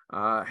who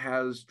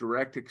has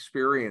direct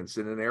experience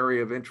in an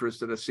area of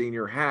interest that a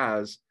senior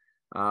has,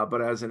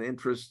 but has an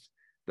interest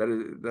that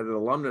an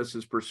alumnus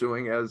is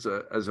pursuing as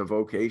a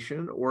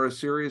vocation or a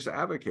serious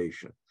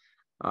avocation.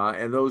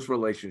 And those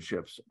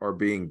relationships are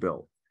being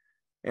built.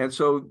 And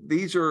so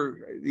these are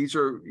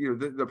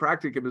the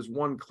practicum is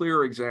one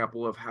clear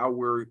example of how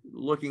we're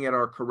looking at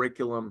our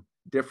curriculum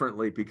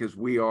differently because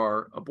we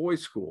are a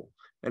boys' school.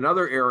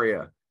 Another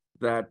area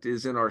that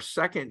is in our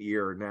second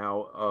year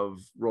now of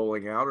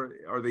rolling out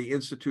are the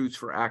Institutes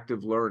for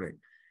Active Learning.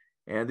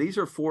 And these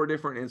are 4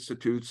 different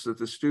institutes that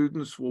the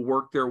students will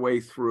work their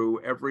way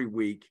through every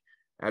week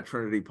at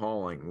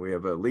Trinity-Pawling. We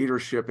have a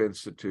Leadership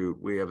Institute,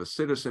 we have a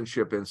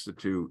Citizenship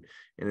Institute,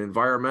 an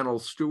Environmental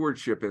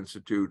Stewardship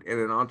Institute, and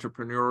an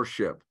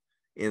Entrepreneurship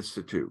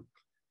Institute.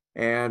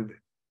 And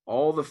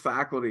all the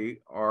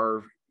faculty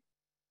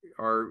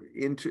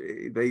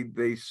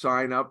they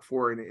sign up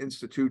for an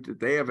institute that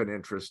they have an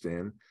interest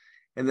in,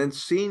 and then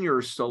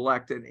seniors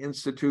select an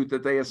institute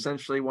that they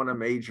essentially want to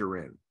major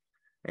in.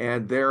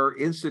 And their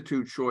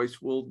institute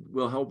choice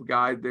will help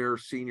guide their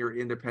senior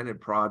independent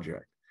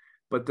project.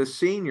 But the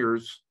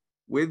seniors,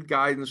 with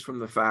guidance from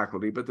the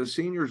faculty, but the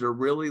seniors are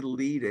really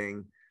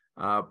leading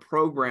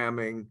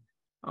programming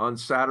on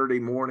Saturday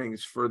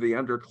mornings for the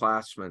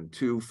underclassmen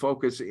to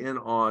focus in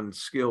on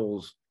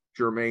skills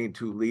germane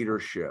to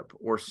leadership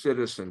or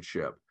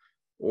citizenship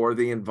or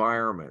the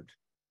environment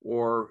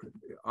or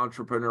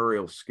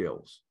entrepreneurial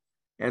skills.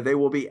 And they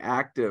will be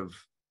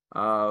active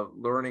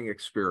learning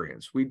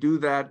experience. We do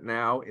that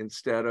now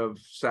instead of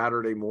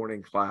Saturday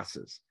morning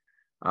classes.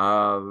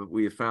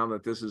 We have found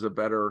that this is a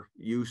better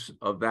use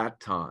of that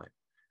time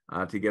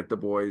to get the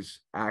boys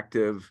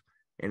active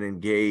and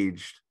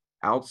engaged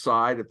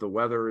outside if the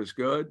weather is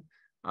good,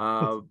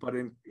 but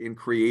in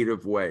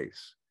creative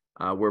ways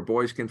where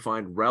boys can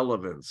find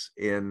relevance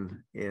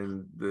in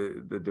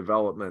the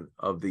development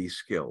of these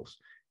skills.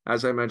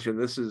 As I mentioned,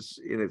 this is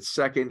in its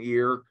second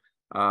year,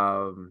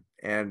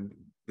 and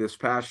this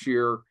past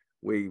year,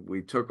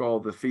 we took all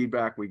the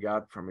feedback we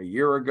got from a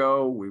year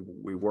ago.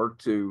 We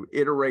worked to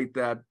iterate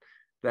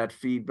that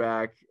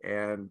feedback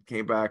and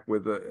came back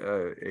with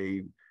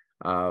an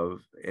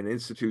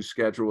institute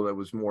schedule that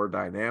was more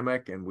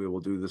dynamic, and we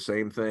will do the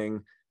same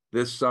thing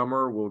this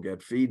summer. We'll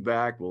get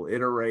feedback, we'll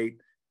iterate,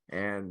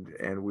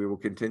 and we will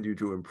continue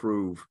to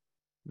improve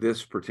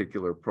this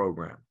particular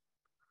program.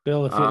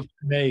 Bill, if you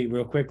may,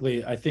 real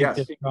quickly, I think yes.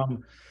 that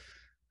from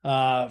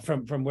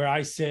from where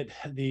I sit,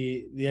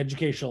 the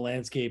educational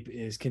landscape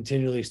is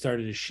continually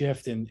started to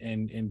shift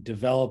and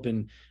develop,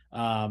 and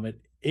it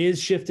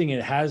is shifting.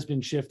 It has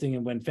been shifting,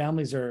 and when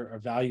families are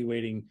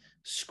evaluating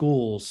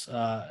schools,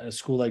 a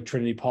school like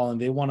Trinity-Pawling,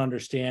 they want to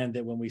understand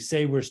that when we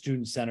say we're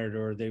student centered,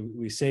 or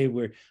we say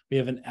we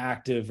have an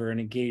active or an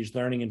engaged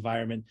learning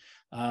environment,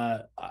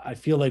 I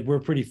feel like we're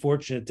pretty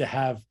fortunate to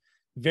have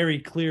very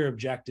clear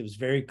objectives,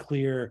 very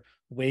clear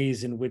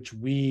ways in which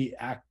we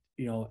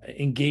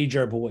engage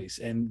our boys.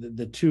 And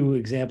the two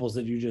examples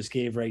that you just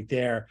gave right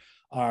there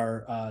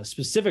are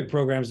specific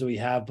programs that we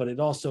have, but it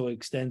also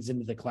extends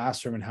into the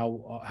classroom and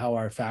how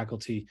our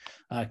faculty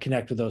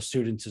connect with those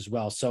students as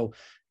well. So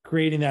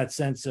creating that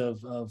sense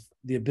of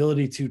the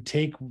ability to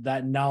take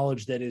that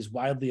knowledge that is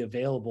widely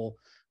available,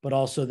 but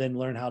also then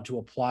learn how to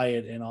apply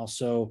it and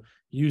also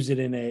use it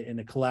in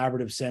a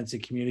collaborative sense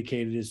and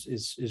communicate it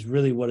is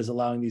really what is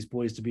allowing these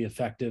boys to be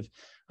effective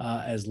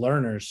as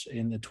learners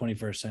in the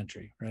 21st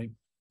century, right?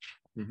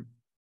 Mm-hmm.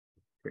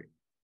 Great.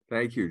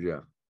 Thank you,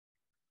 Jeff.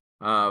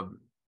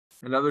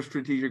 Another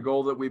strategic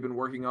goal that we've been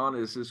working on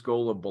is this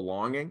goal of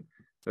belonging,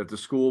 that the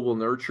school will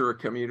nurture a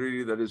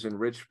community that is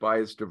enriched by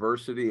its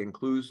diversity,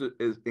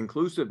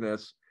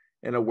 inclusiveness,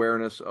 and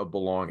awareness of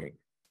belonging.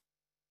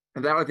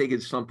 And that, I think,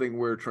 is something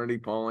where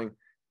Trinity-Pawling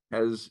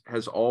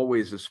has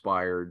always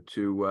aspired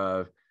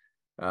to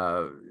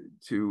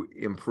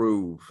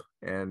improve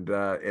and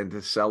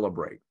to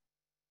celebrate,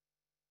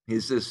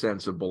 is this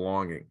sense of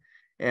belonging.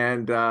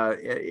 And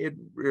it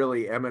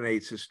really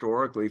emanates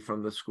historically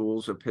from the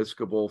school's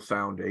Episcopal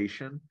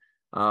foundation,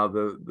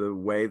 the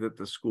way that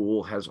the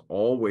school has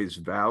always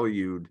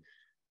valued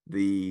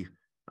the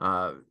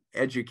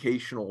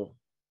educational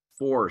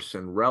force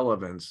and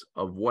relevance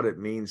of what it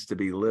means to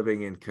be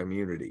living in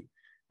community.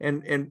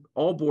 And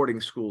all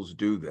boarding schools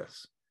do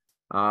this,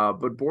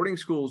 but boarding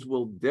schools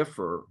will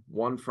differ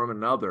one from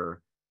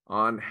another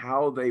on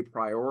how they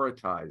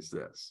prioritize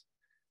this.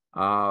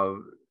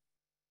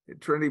 At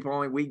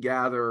Trinity-Pawling, we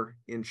gather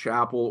in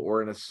chapel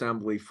or in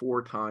assembly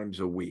 4 times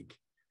a week.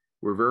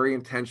 We're very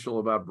intentional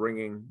about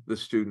bringing the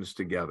students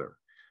together.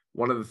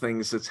 One of the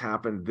things that's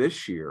happened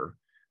this year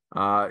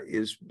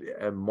is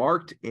a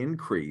marked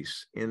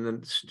increase in the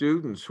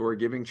students who are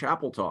giving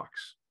chapel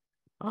talks.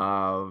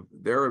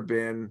 There have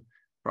been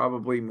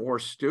probably more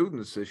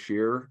students this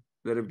year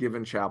that have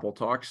given chapel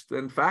talks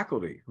than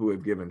faculty who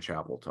have given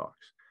chapel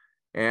talks.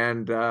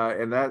 And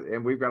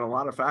we've got a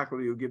lot of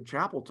faculty who give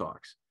chapel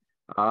talks.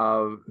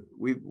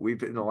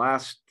 We've in the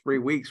last 3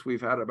 weeks, we've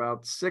had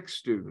about 6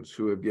 students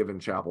who have given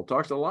chapel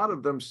talks, a lot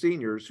of them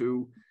seniors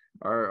who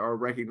are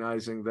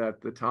recognizing that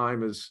the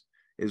time is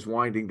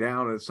winding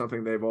down, and it's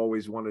something they've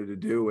always wanted to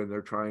do, and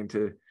they're trying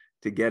to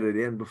get it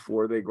in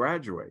before they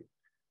graduate.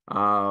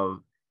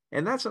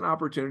 And that's an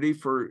opportunity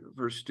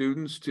for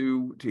students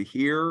to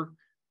hear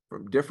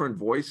from different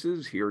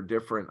voices, hear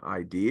different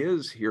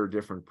ideas, hear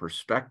different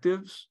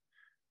perspectives,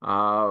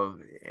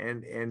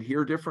 and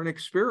hear different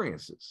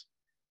experiences.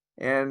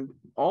 And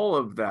all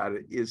of that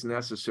is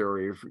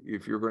necessary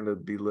if you're going to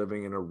be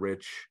living in a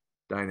rich,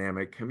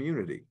 dynamic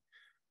community.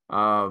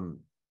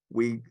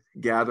 We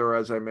gather,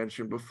 as I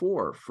mentioned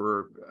before,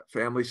 for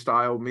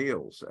family-style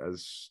meals,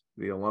 as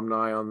the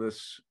alumni on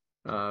this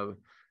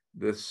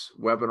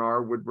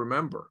webinar would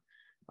remember,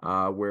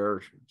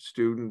 where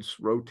students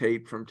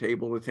rotate from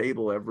table to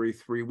table every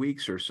 3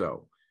 weeks or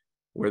so,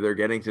 where they're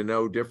getting to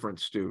know different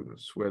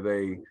students, where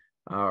they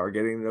are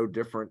getting to know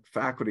different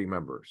faculty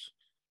members.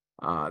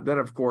 Then,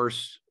 of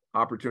course,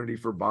 opportunity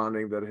for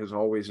bonding that has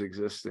always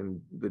existed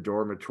in the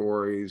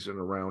dormitories and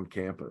around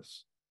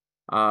campus.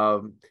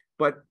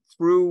 But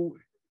through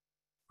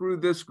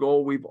this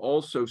goal, we've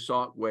also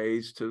sought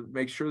ways to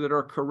make sure that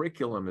our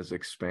curriculum is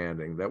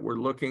expanding, that we're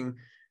looking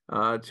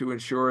to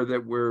ensure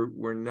that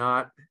we're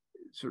not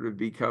sort of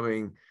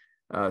becoming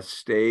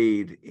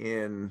staid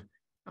in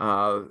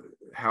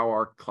how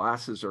our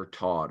classes are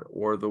taught,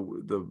 or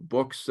the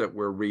books that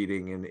we're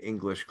reading in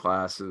English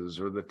classes,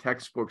 or the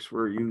textbooks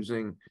we're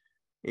using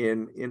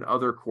in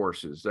other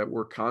courses, that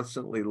we're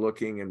constantly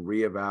looking and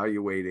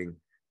reevaluating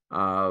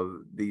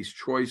these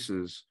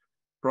choices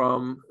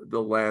from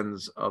the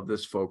lens of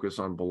this focus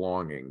on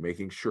belonging,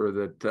 making sure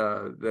that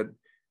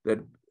that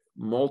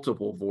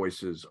multiple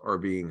voices are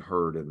being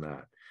heard in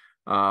that.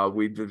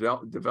 We've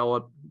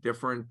developed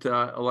different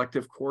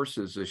elective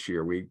courses this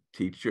year. We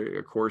teach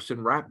a course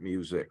in rap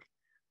music,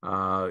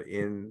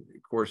 in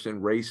course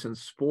in race and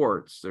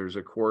sports. There's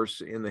a course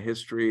in the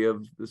history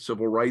of the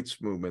civil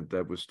rights movement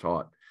that was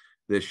taught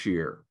this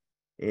year.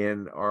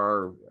 In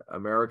our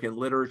American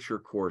literature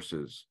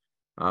courses,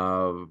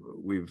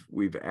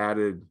 we've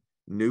added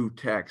new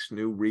text,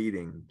 new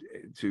reading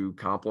to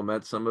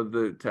complement some of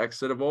the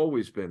texts that have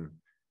always been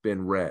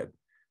read,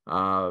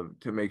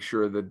 to make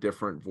sure that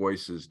different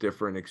voices,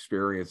 different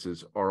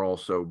experiences are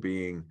also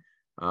being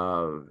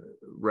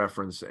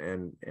referenced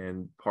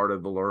and part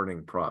of the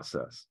learning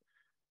process.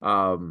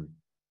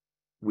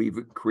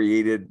 We've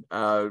created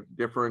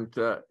different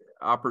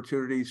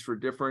opportunities for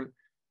different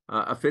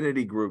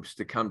affinity groups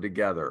to come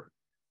together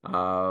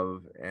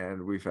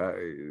And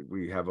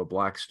we have a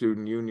Black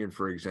student union,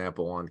 for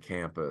example, on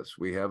campus.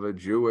 We have a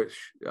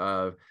Jewish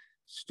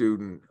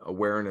student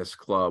awareness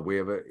club. We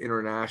have an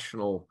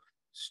international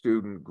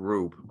student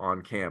group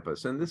on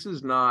campus. And this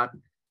is not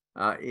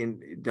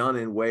done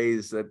in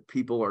ways that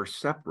people are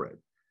separate,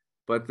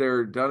 but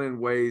they're done in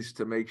ways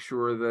to make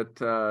sure that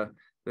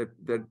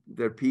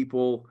that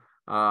people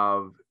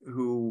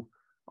who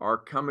are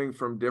coming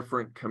from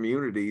different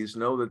communities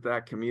know that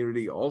that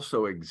community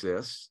also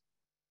exists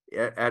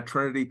at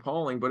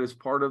Trinity-Pawling, but it's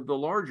part of the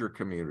larger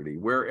community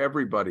where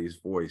everybody's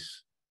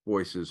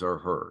voices are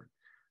heard.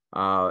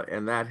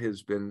 And that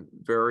has been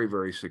very,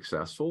 very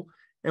successful.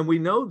 And we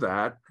know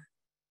that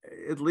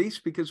at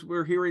least because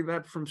we're hearing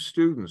that from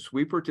students.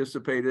 We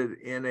participated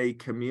in a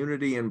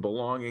community and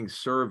belonging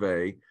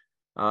survey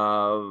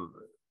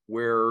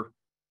where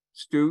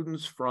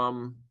students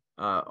from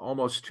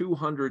almost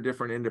 200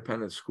 different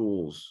independent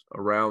schools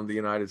around the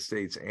United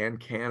States and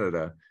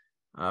Canada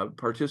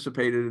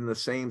participated in the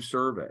same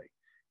survey,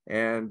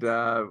 and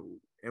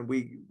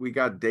we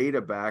got data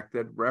back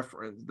that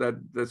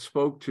that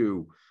spoke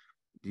to: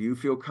 do you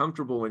feel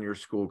comfortable in your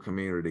school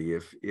community?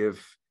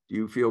 If do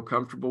you feel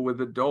comfortable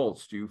with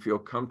adults? Do you feel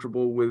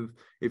comfortable with,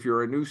 if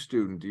you're a new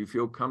student, do you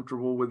feel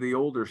comfortable with the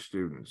older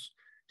students?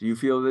 Do you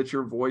feel that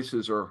your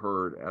voices are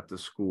heard at the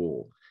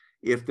school?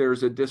 If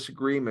there's a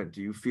disagreement,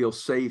 do you feel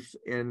safe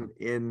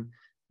in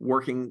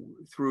working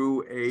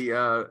through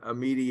a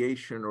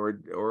mediation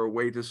or a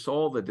way to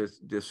solve a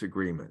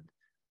disagreement?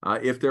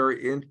 If there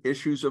are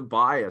issues of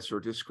bias or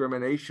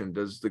discrimination,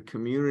 does the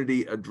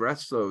community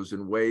address those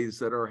in ways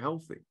that are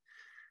healthy?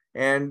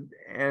 And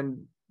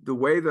the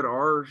way that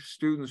our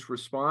students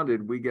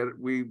responded,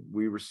 we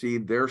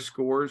received their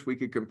scores. We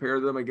could compare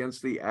them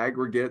against the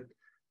aggregate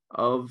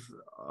of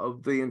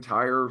the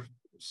entire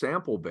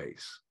sample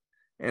base,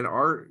 and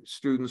our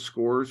student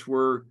scores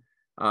were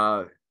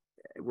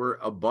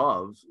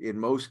above, in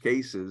most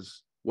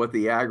cases, what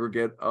the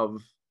aggregate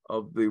of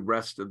the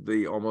rest of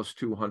the almost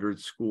 200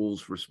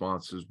 schools'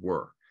 responses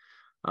were.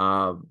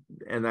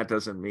 And that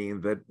doesn't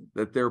mean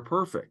that they're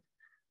perfect,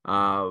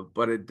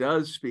 but it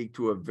does speak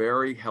to a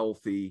very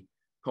healthy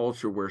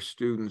culture where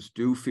students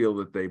do feel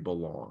that they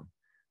belong,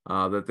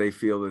 that they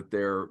feel that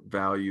they're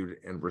valued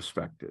and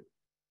respected.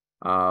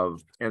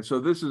 And so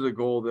this is a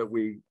goal that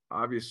we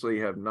obviously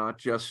have not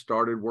just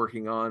started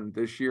working on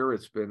this year.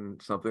 It's been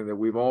something that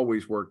we've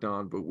always worked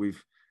on, but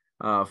we've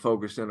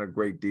focused in a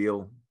great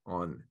deal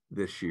on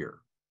this year.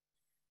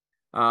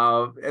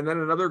 And then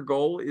another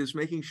goal is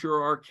making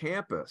sure our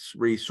campus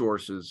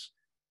resources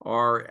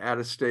are at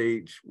a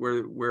stage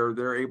where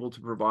they're able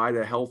to provide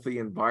a healthy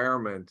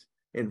environment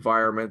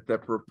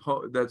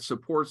that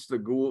supports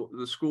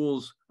the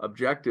school's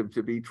objective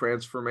to be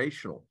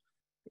transformational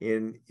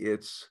in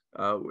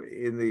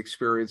the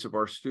experience of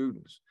our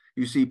students.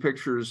 You see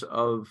pictures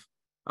of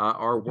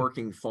our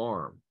working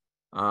farm,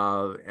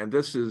 and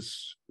this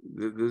was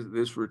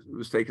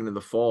taken in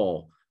the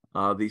fall.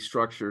 These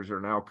structures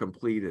are now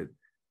completed,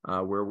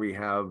 where we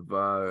have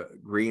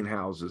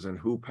greenhouses and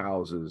hoop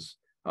houses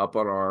up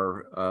on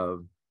our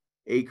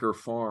acre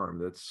farm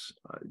that's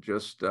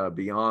just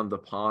beyond the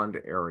pond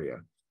area.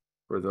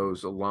 For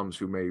those alums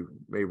who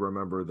may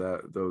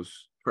remember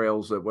those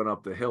trails that went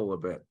up the hill a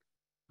bit.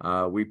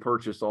 We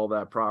purchased all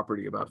that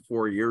property about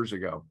 4 years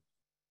ago.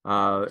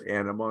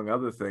 And among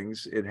other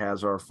things, it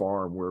has our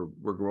farm where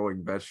we're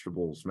growing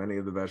vegetables. Many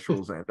of the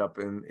vegetables end up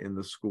in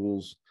the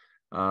school's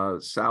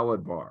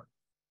salad bar.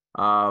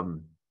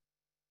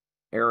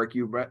 Erik,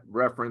 you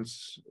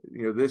reference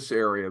this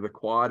area, the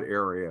quad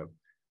area,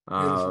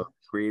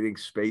 creating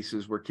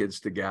spaces where kids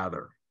to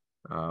gather.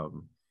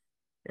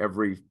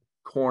 Every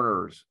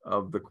corners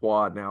of the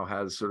quad now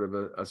has sort of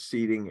a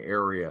seating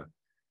area,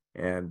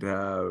 and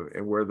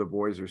where the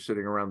boys are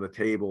sitting around the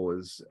table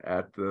is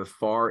at the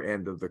far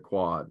end of the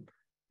quad,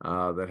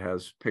 that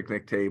has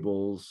picnic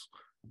tables,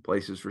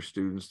 places for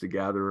students to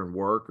gather and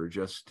work, or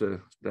just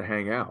to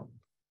hang out.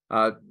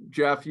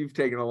 Jeff, you've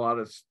taken a lot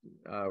of,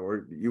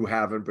 or you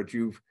haven't, but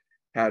you've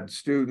had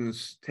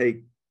students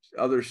take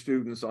other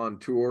students on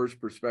tours,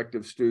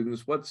 prospective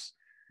students. What's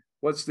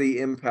the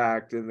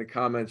impact and the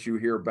comments you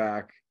hear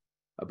back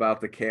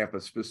about the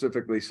campus,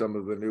 specifically some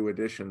of the new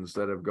additions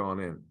that have gone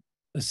in?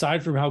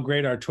 Aside from how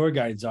great our tour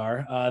guides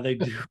are, they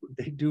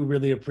do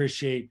really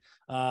appreciate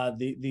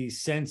the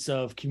sense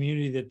of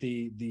community that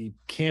the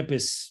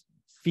campus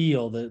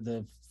feel,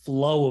 the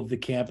flow of the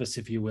campus,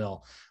 if you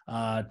will,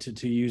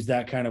 to use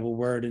that kind of a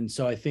word. And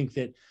so I think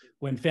that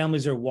when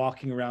families are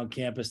walking around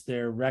campus,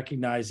 they're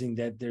recognizing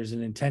that there's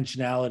an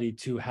intentionality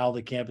to how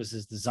the campus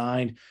is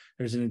designed.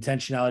 There's an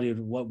intentionality of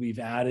what we've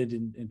added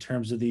in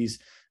terms of these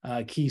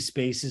key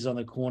spaces on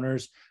the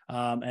corners.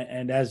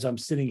 And as I'm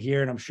sitting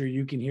here, and I'm sure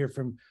you can hear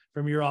from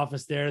your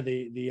office there,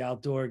 the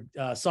outdoor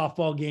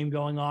softball game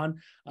going on.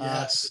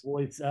 Yes.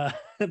 The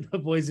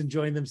boys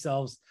enjoying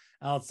themselves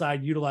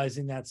outside,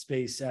 utilizing that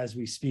space as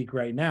we speak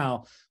right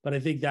now. But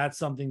I think that's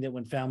something that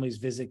when families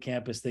visit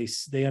campus,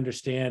 they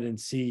understand and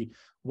see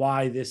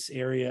why this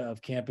area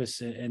of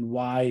campus and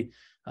why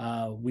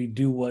we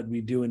do what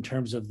we do in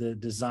terms of the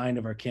design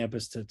of our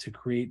campus to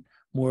create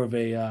more of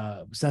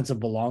a sense of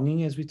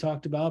belonging, as we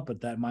talked about,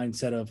 but that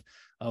mindset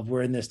of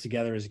we're in this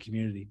together as a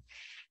community.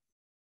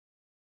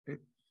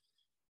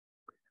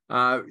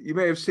 You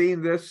may have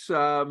seen this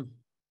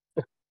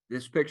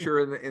this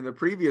picture in the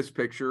previous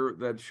picture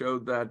that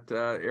showed that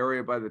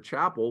area by the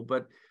chapel,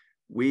 but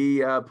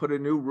we put a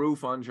new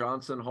roof on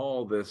Johnson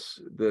Hall this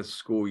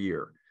school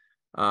year,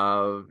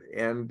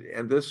 and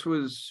this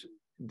was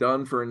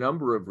done for a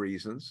number of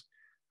reasons,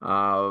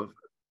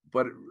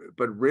 but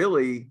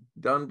really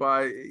done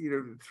by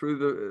through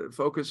the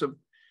focus of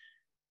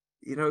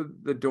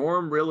the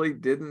dorm really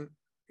didn't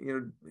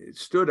it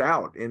stood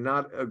out in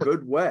not a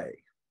good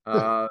way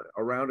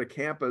around a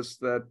campus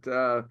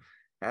that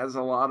has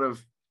a lot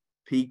of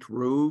peaked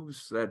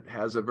roofs, that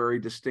has a very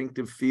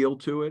distinctive feel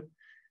to it,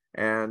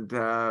 and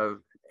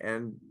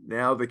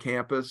now the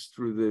campus,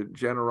 through the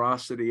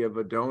generosity of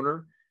a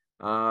donor,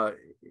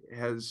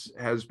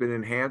 has been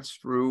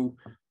enhanced through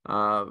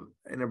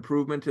an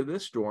improvement to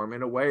this dorm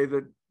in a way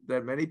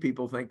that many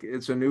people think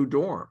it's a new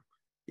dorm,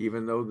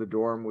 even though the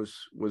dorm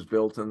was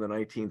built in the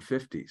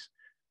 1950s.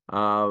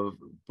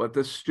 But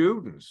the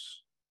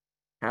students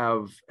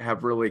have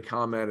really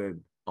commented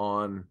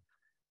on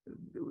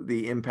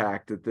the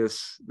impact that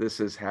this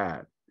has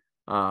had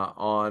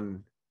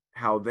on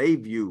how they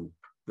view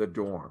the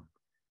dorm.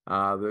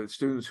 The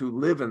students who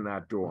live in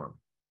that dorm,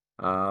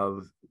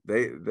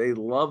 they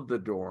love the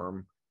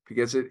dorm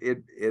because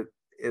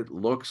it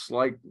looks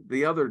like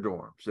the other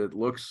dorms. It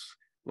looks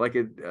like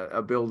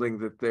a building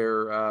that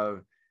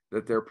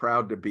they're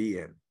proud to be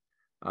in,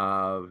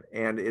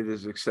 and it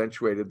has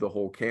accentuated the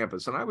whole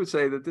campus. And I would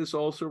say that this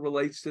also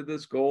relates to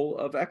this goal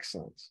of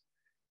excellence.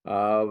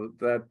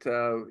 That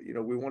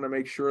we want to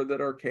make sure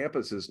that our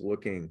campus is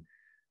looking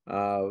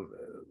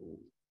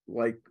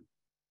like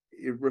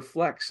it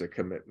reflects a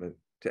commitment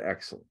to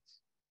excellence.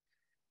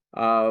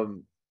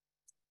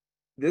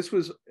 This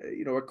was,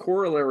 a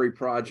corollary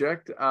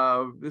project.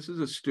 This is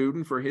a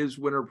student, for his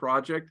winter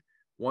project,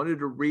 wanted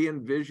to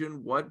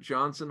re-envision what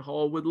Johnson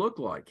Hall would look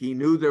like. He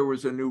knew there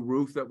was a new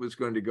roof that was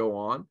going to go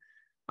on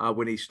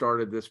when he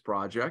started this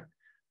project.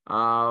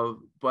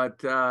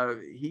 But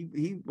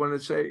he wanted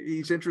to say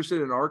he's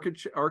interested in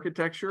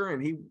architecture,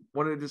 and he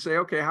wanted to say,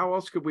 okay, how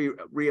else could we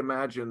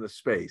reimagine the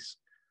space?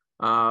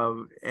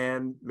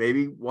 And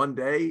maybe one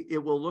day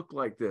it will look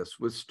like this,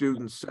 with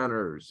student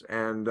centers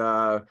and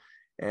a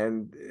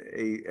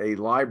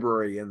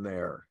library in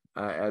there,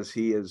 as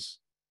he has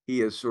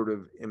sort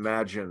of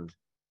imagined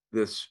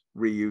this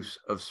reuse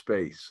of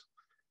space.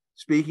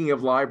 Speaking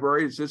of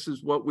libraries, this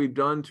is what we've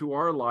done to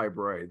our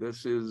library.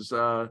 This is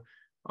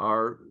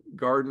our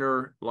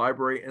Gardner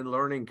Library and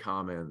Learning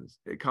Commons.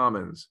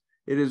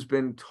 It has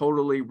been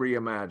totally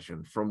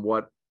reimagined from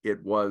what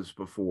it was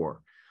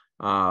before.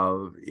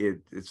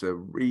 It's a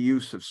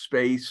reuse of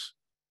space.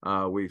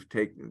 We've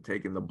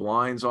taken the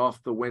blinds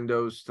off the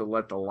windows to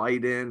let the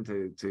light in,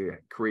 to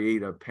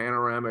create a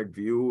panoramic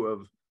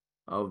view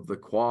of the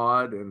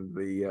quad and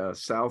the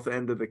south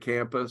end of the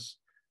campus.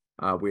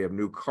 We have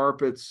new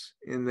carpets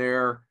in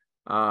there.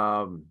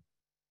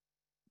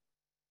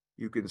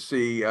 You can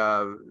see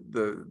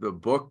the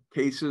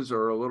bookcases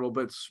are a little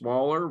bit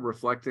smaller,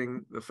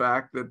 reflecting the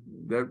fact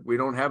that we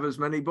don't have as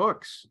many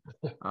books.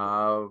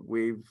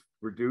 We've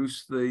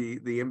reduced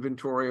the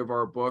inventory of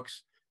our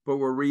books, but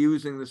we're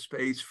reusing the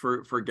space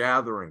for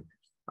gathering.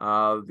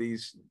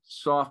 These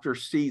softer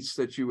seats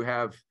that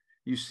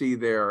you see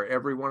there,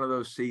 every one of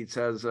those seats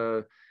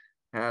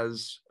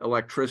has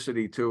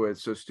electricity to it,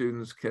 so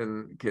students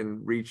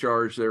can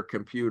recharge their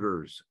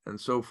computers and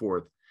so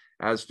forth,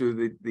 as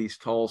do these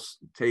tall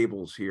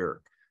tables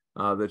here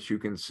that you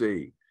can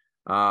see.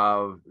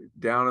 Down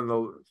in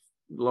the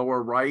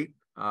lower right,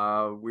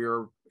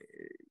 we're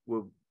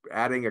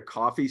adding a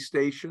coffee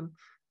station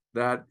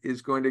that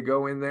is going to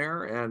go in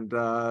there,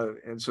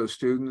 and so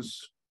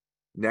students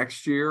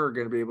next year are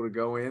going to be able to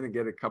go in and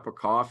get a cup of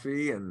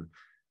coffee and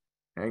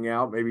hang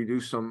out, maybe do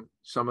some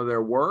of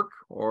their work,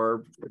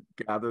 or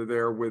gather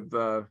there with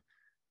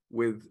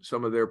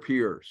some of their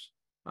peers.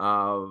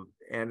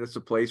 And it's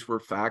a place where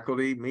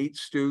faculty meet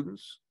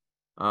students.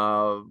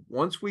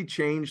 Once we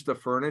changed the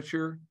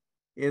furniture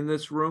in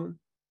this room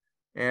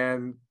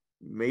and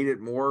made it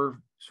more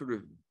sort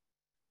of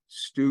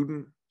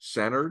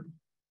student-centered,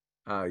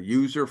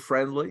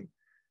 user-friendly,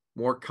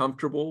 more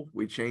comfortable,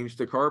 we changed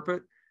the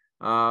carpet.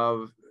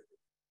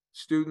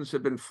 Students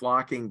have been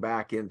flocking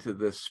back into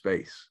this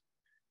space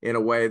in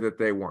a way that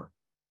they weren't.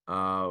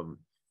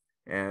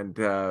 And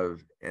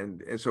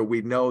so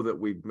we know that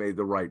we've made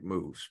the right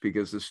moves,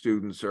 because the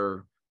students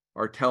are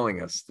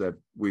telling us that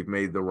we've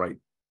made the right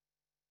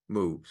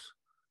moves.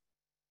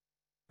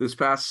 This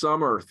past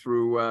summer,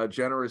 through a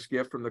generous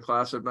gift from the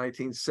class of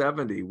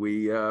 1970,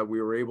 we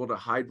were able to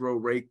hydro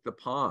rake the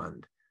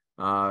pond,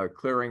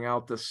 clearing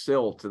out the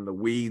silt and the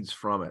weeds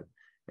from it.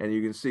 And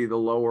you can see the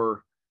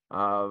lower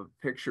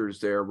pictures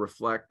there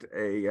reflect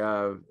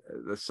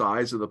the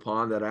size of the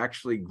pond that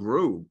actually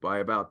grew by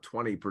about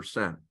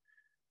 20%.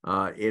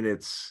 in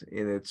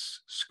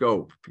its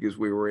scope, because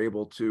we were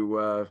able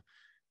to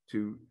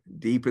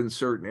deepen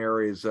certain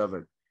areas of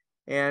it.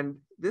 And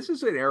this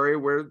is an area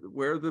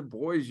where the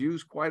boys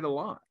use quite a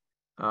lot.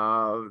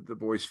 The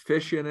boys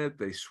fish in it,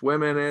 they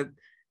swim in it.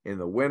 In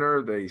the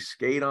winter, they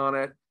skate on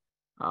it.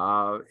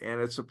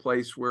 And it's a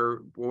place where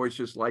boys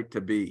just like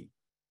to be.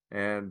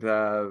 And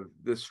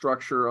this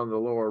structure on the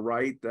lower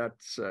right,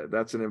 that's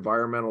an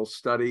environmental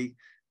study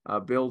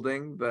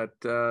building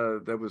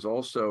that was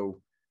also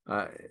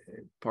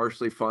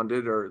partially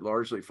funded or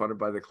largely funded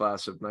by the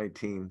class of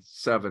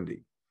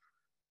 1970.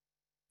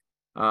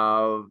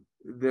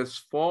 This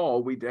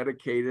fall, we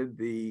dedicated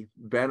the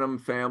Benham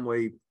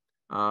family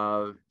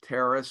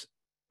terrace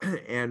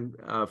and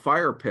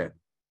fire pit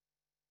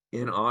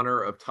in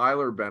honor of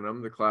Tyler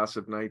Benham, the class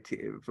of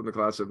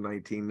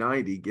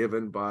 1990,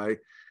 given by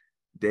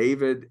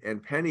David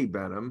and Penny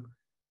Benham.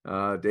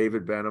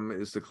 David Benham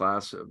is the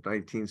class of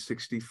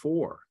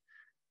 1964.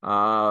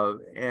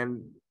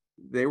 And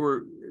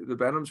the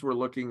Benhams were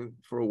looking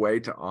for a way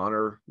to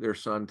honor their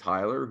son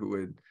Tyler, who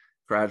had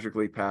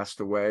tragically passed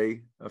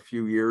away a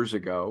few years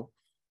ago.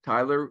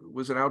 Tyler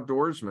was an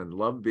outdoorsman,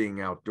 loved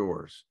being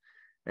outdoors.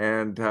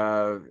 And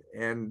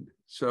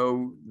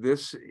so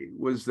this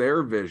was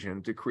their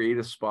vision, to create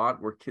a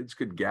spot where kids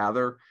could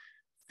gather,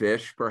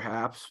 fish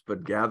perhaps,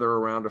 but gather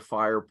around a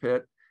fire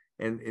pit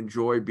and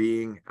enjoy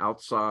being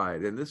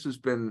outside. And this has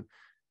been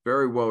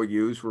very well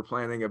used. We're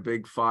planning a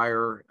big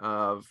fire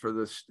for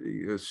the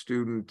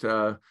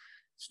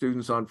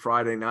students on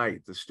Friday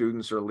night. The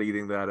students are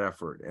leading that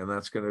effort, and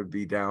that's going to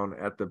be down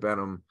at the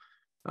Benham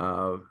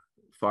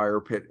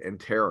fire pit and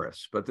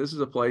terrace. But this is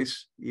a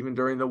place, even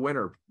during the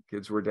winter,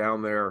 kids were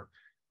down there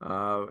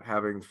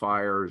having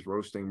fires,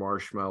 roasting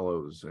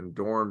marshmallows, and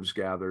dorms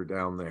gather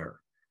down there,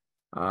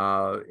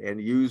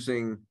 and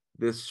using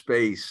this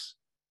space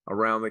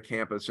around the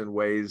campus in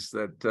ways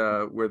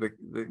that where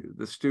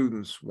the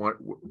students want,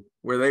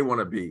 where they want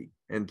to be,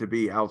 and to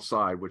be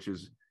outside, which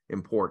is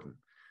important.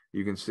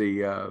 You can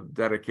see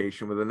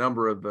dedication with a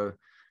number of the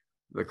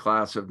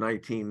class of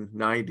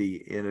 1990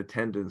 in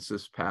attendance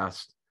this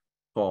past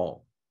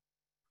fall.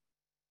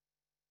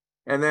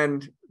 And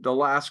then the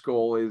last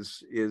goal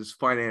is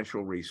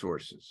financial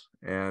resources,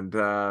 and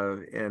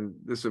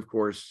this, of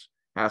course,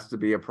 has to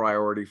be a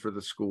priority for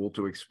the school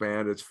to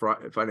expand its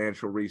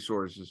financial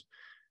resources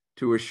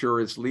to assure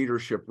its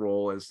leadership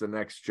role as the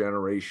next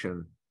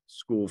generation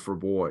school for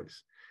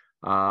boys.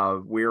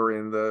 We're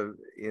in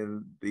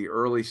the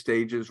early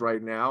stages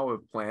right now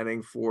of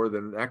planning for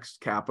the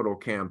next capital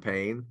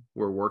campaign.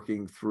 We're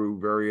working through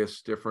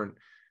various different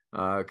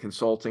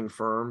consulting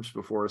firms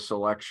before a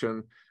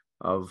selection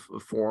of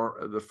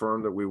the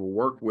firm that we will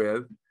work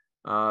with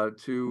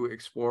to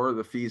explore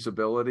the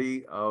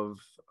feasibility of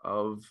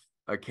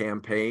a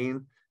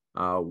campaign,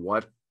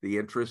 what the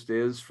interest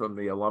is from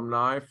the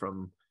alumni,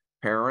 from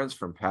parents,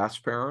 from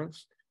past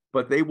parents,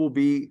 but they will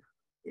be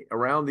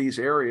around these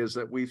areas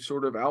that we've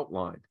sort of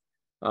outlined.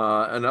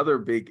 Another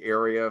big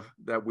area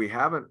that we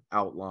haven't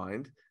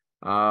outlined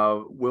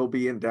will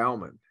be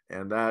endowment.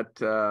 And that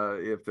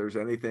if there's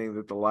anything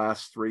that the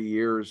last 3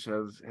 years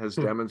has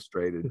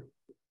demonstrated,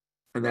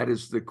 and that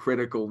is the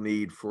critical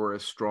need for a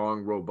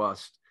strong,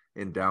 robust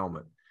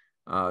endowment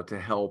to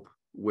help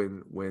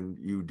when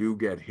you do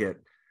get hit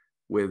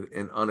with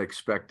an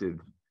unexpected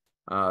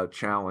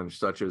challenge,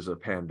 such as a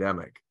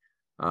pandemic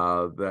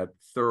that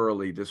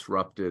thoroughly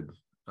disrupted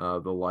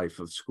the life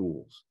of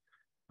schools.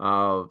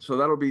 So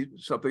that'll be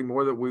something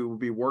more that we will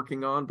be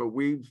working on, but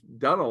we've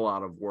done a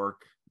lot of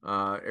work,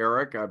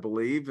 Erik, I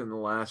believe, in the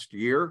last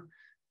year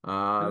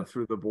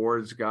through the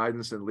board's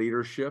guidance and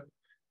leadership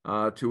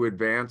to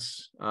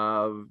advance,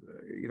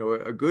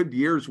 a good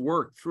year's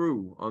work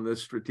through on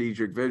this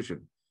strategic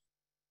vision.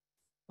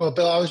 Well,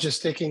 Bill, I was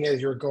just thinking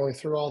as you were going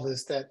through all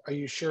this, that are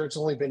you sure it's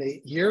only been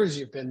 8 years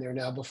you've been there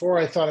now? Before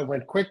I thought it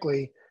went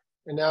quickly,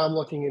 and now I'm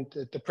looking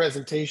at the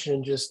presentation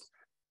and just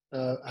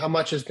how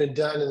much has been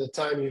done in the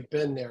time you've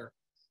been there.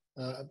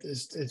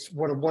 It's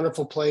what a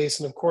wonderful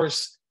place. And of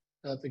course,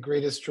 the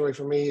greatest joy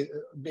for me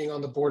being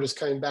on the board is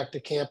coming back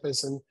to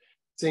campus and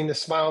seeing the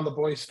smile on the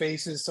boys'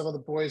 faces, some of the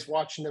boys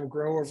watching them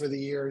grow over the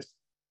years,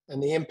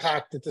 and the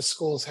impact that the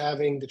school is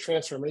having, the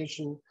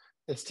transformation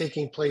that's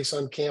taking place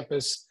on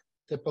campus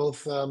that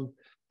both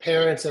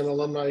parents and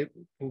alumni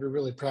can be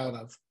really proud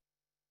of.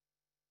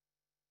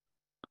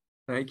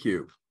 Thank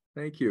you.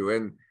 Thank you.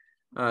 And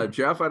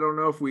Jeff, I don't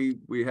know if we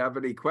have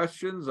any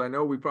questions. I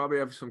know we probably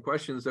have some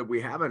questions that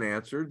we haven't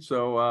answered,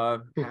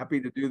 so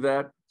happy to do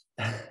that.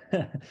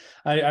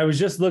 I was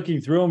just looking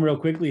through them real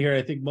quickly here.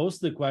 I think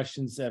most of the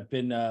questions have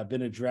been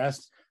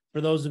addressed.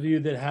 For those of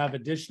you that have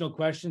additional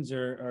questions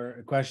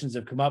or questions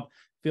have come up,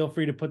 feel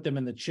free to put them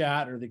in the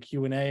chat or the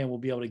Q&A, and we'll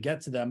be able to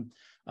get to them.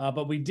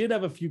 But we did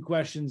have a few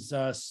questions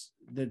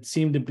that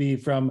seem to be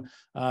from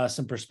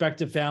some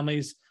prospective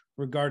families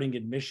regarding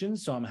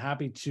admissions. So I'm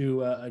happy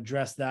to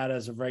address that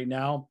as of right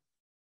now.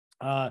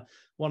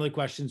 One of the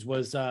questions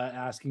was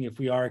asking if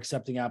we are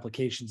accepting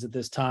applications at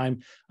this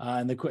time.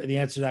 And the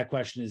answer to that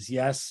question is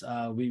yes.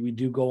 We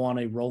do go on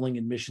a rolling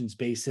admissions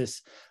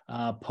basis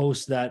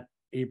post that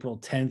April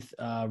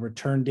 10th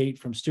return date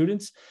from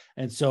students.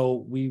 And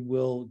so we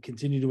will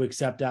continue to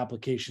accept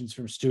applications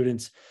from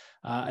students.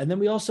 And then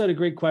we also had a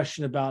great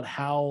question about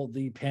how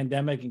the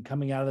pandemic and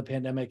coming out of the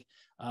pandemic,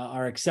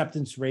 our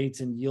acceptance rates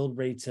and yield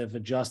rates have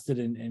adjusted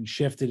and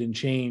shifted and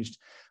changed.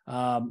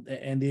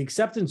 And the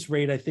acceptance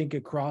rate, I think,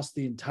 across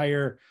the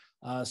entire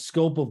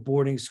scope of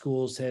boarding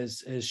schools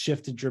has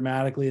shifted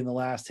dramatically in the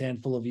last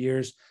handful of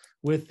years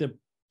with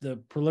the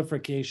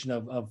proliferation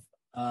of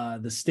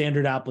the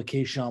standard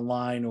application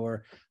online,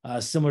 or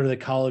similar to the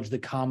college, the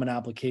common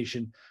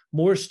application.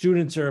 More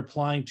students are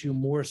applying to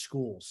more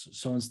schools.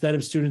 So instead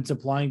of students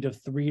applying to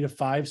 3 to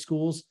 5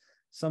 schools,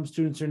 some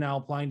students are now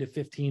applying to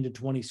 15 to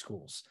 20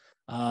 schools.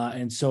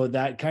 And so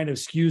that kind of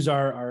skews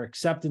our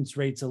acceptance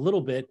rates a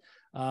little bit.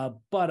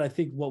 But I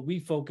think what we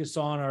focus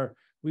on are,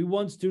 we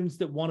want students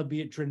that want to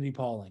be at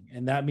Trinity-Pawling.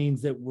 And that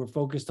means that we're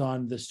focused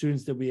on the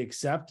students that we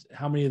accept,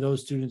 how many of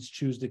those students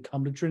choose to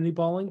come to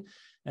Trinity-Pawling.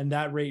 And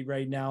that rate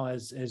right now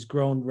has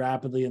grown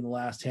rapidly in the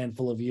last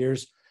handful of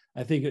years.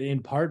 I think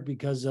in part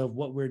because of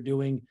what we're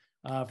doing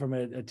from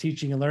a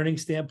teaching and learning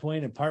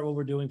standpoint, in part what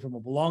we're doing from a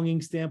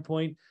belonging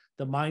standpoint,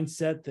 the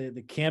mindset,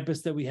 the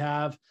campus that we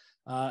have,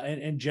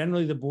 and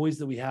generally the boys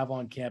that we have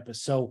on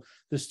campus. So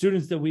the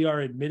students that we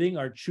are admitting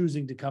are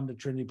choosing to come to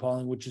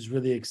Trinity-Pawling, which is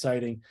really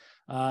exciting.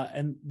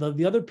 And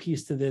the other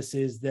piece to this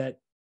is that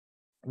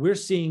we're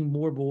seeing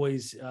more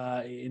boys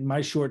in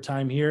my short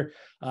time here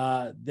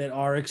that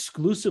are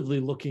exclusively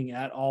looking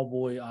at all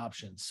boy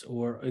options,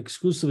 or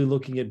exclusively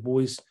looking at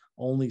boys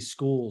only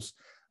schools.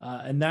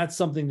 And that's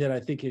something that I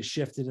think has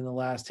shifted in the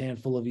last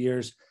handful of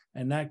years.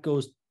 And that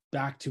goes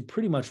back to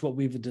pretty much what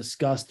we've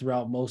discussed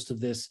throughout most of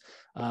this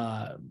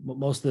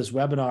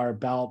webinar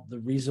about the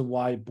reason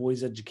why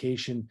boys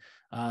education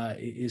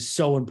is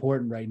so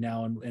important right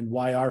now, and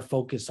why our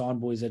focus on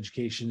boys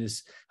education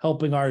is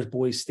helping our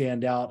boys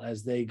stand out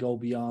as they go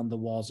beyond the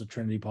walls of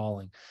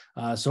Trinity-Pawling.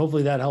 So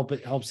hopefully that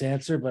helps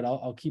answer, but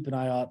I'll keep an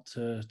eye out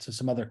to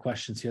some other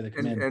questions here that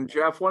come in. And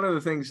Jeff, one of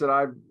the things that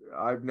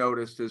I've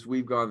noticed as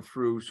we've gone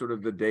through sort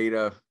of the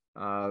data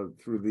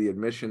through the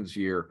admissions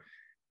year,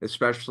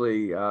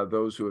 especially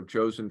those who have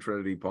chosen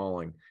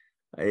Trinity-Pawling,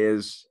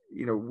 is,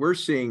 we're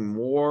seeing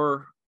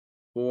more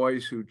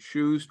boys who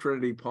choose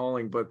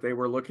Trinity-Pawling, but they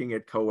were looking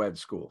at co-ed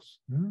schools.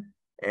 Mm-hmm.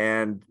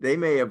 And they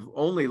may have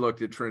only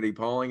looked at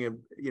Trinity-Pawling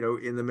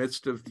in the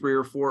midst of 3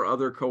 or 4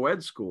 other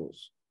co-ed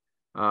schools.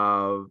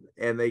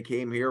 And they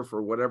came here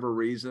for whatever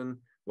reason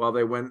while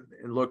they went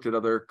and looked at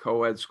other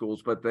co-ed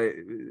schools. But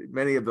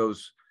many of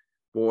those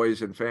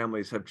boys and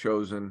families have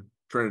chosen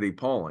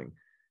Trinity-Pawling.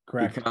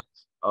 Correct. Because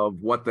of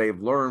what they've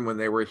learned when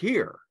they were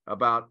here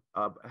about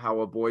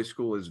how a boys'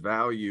 school is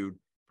valued,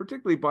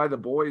 particularly by the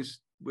boys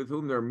with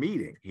whom they're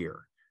meeting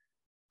here.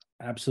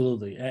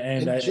 Absolutely.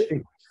 And I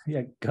think,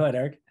 yeah, go ahead,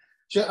 Eric.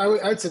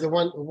 I'd say the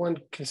one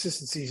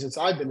consistency since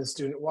I've been a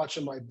student,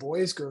 watching my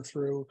boys go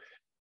through,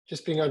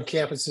 just being on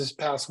campus this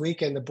past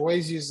weekend, the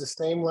boys use the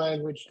same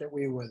language that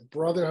we would: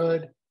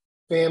 brotherhood,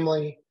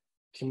 family,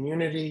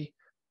 community,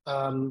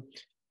 and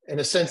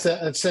a sense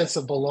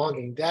of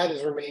belonging. That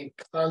has remained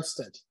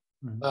constant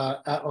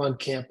on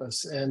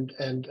campus, and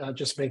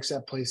just makes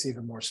that place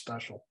even more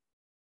special.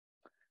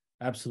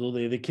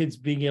 Absolutely. The kids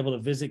being able to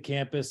visit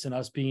campus and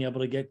us being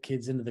able to get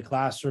kids into the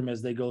classroom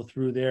as they go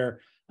through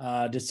their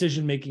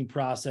decision-making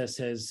process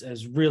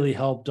has really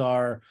helped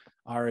our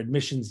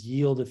admissions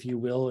yield, if you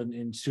will,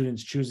 and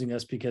students choosing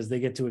us, because they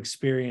get to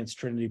experience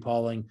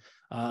Trinity-Pawling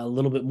a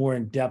little bit more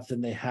in depth than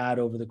they had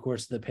over the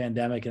course of the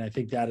pandemic. And I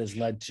think that has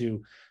led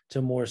to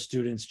more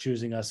students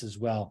choosing us as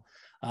well.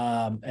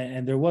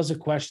 And there was a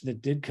question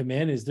that did come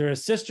in: is there a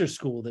sister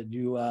school that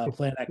you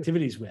plan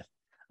activities with?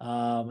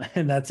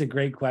 And that's a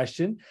great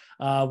question.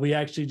 We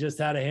actually just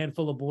had a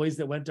handful of boys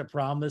that went to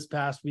prom this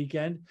past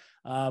weekend.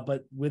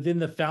 But within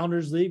the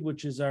Founders League,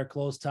 which is our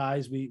close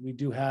ties, we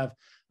do have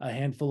a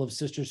handful of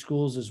sister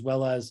schools, as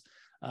well as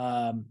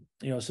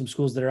some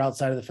schools that are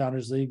outside of the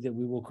Founders League that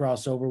we will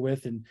cross over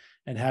with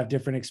and have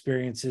different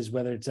experiences,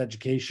 whether it's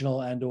educational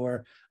and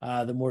or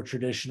the more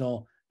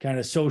traditional kind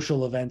of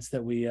social events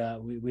that we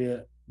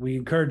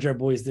encourage our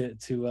boys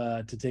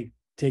to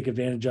take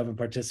advantage of and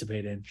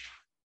participate in.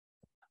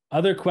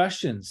 Other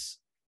questions?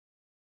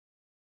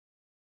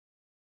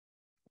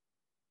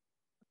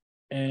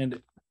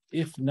 And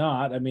if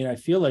not, I mean, I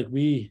feel like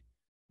we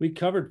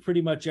covered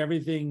pretty much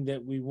everything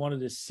that we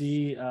wanted to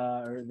see,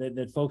 or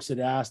that folks had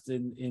asked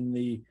in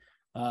the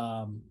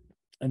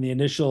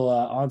initial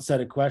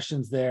onset of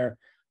questions there.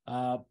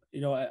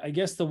 I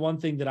guess the one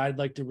thing that I'd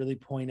like to really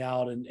point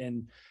out,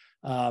 and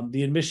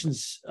the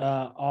admissions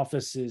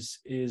office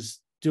is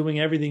doing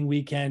everything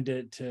we can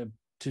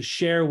to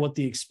share what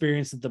the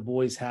experience that the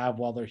boys have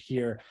while they're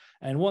here.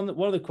 And one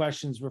of the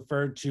questions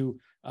referred to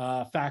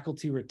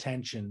faculty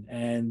retention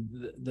and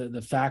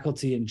the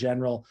faculty in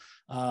general.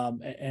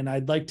 And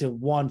I'd like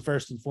to,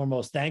 first and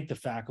foremost, thank the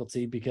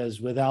faculty, because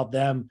without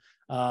them,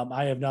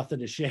 I have nothing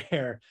to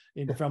share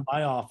from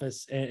my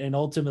office. And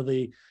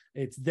ultimately,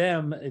 it's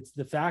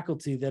the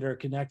faculty that are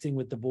connecting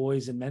with the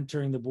boys and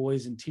mentoring the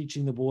boys and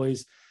teaching the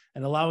boys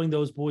and allowing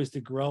those boys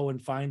to grow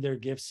and find their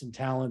gifts and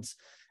talents.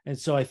 And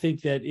so I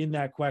think that in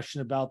that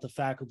question about the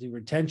faculty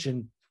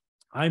retention,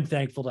 I'm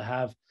thankful to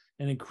have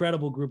an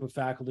incredible group of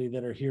faculty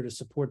that are here to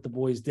support the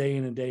boys day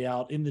in and day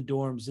out in the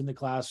dorms, in the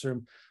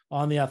classroom,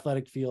 on the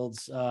athletic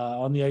fields,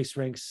 on the ice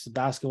rinks,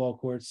 basketball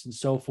courts, and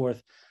so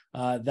forth.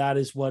 That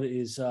is what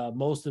is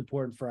most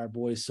important for our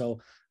boys.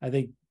 So I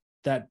think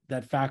that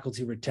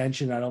faculty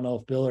retention, I don't know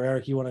if Bill or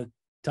Eric, you want to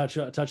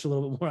touch a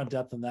little bit more on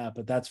depth on that,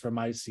 but that's from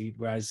my seat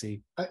where I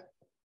see.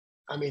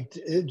 I mean,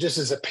 just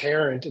as a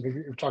parent, if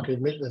you're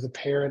talking as a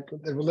parent,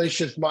 the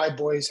relationships my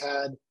boys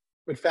had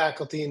with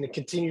faculty and to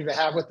continue to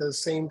have with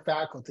those same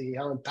faculty,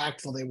 how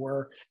impactful they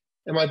were.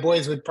 And my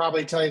boys would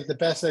probably tell you the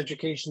best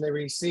education they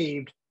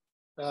received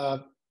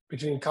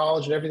between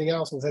college and everything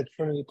else was at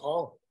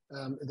Trinity-Pawling.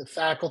 The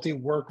faculty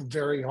work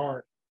very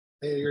hard.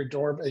 They're your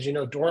dorm, as you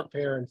know, dorm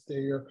parents, they're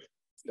your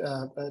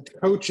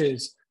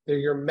coaches, they're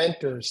your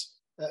mentors.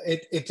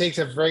 It takes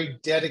a very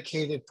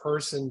dedicated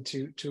person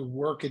to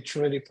work at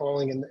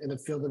Trinity-Pawling in the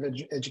field of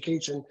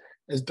education.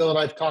 As Bill and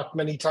I've talked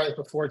many times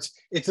before,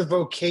 it's a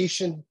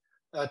vocation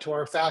to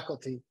our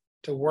faculty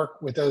to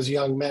work with those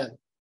young men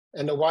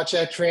and to watch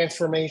that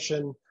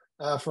transformation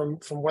from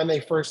when they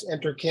first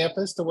enter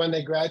campus to when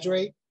they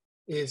graduate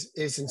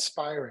is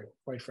inspiring,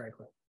 quite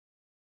frankly.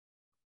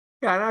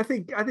 Yeah, and I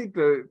think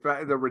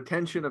the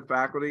retention of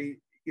faculty,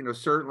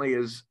 certainly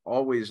is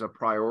always a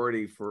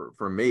priority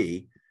for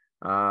me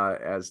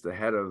as the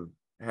head of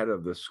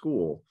the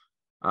school.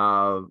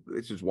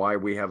 This is why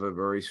we have a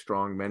very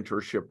strong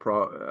mentorship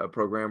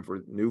program for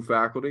new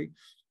faculty.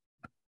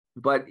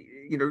 But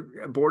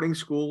boarding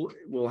school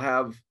will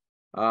have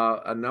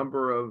a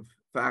number of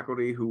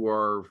faculty who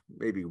are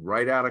maybe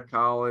right out of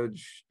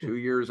college, 2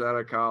 years out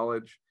of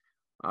college,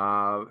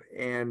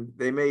 and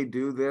they may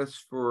do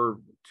this for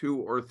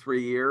 2 or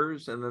 3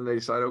 years, and then they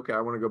decide, okay,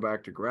 I want to go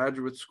back to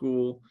graduate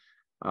school,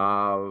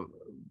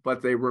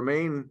 but they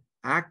remain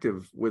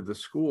active with the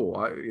school.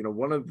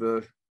 One of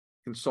the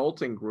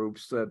consulting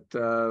groups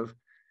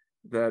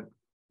that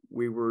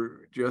we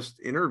were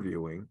just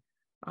interviewing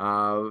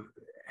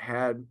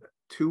had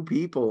 2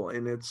 people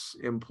in its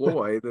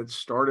employ that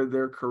started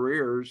their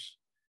careers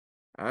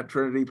at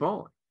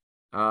Trinity-Pawling,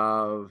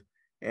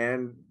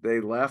 and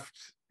they left,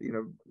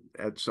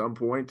 at some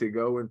point to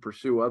go and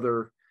pursue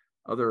other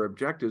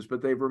objectives,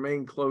 but they've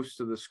remained close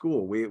to the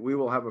school. We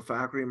will have a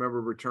faculty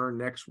member return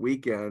next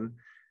weekend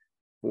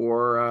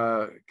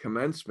for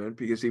commencement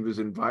because he was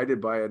invited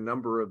by a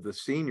number of the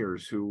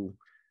seniors who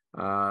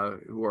are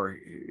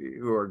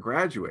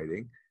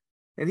graduating.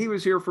 And he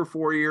was here for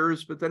 4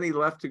 years, but then he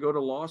left to go to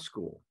law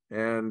school,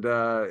 and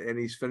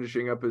he's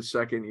finishing up his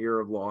 2nd year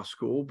of law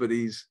school. But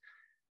he's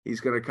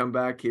going to come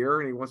back here,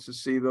 and he wants to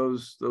see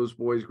those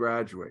boys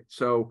graduate.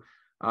 So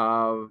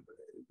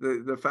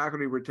the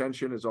faculty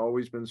retention has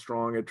always been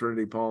strong at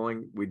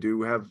Trinity-Pawling. We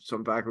do have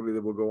some faculty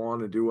that will go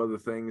on and do other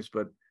things,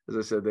 but as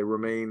I said, they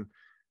remain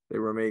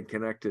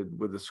connected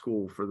with the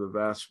school for the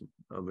vast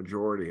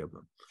majority of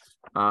them.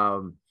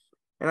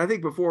 And I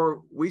think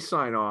before we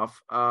sign off,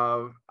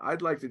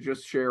 I'd like to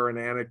just share an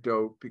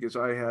anecdote because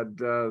I had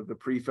the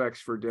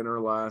prefects for dinner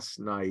last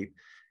night,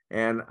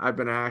 and I've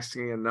been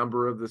asking a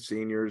number of the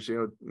seniors,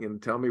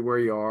 tell me where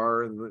you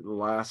are in the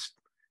last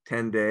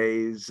 10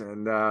 days.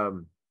 And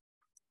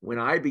when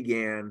I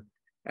began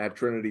at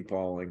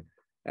Trinity-Pawling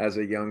as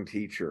a young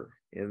teacher,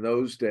 in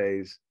those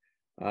days,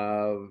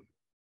 the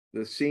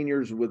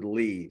seniors would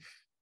leave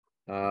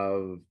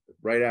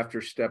right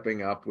after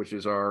stepping up, which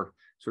is our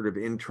sort of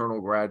internal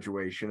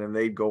graduation, and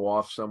they'd go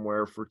off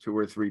somewhere for 2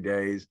 or 3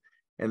 days,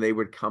 and they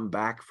would come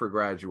back for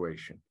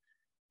graduation,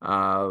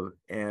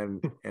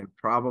 and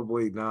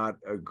probably not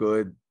a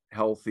good,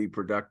 healthy,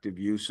 productive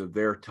use of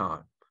their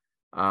time.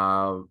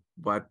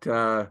 But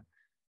that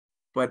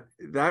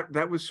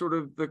was sort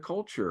of the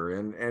culture,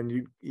 and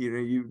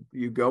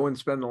you go and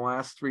spend the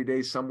last 3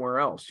 days somewhere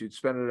else. You'd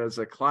spend it as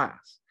a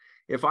class.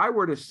 If I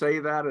were to say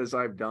that as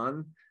I've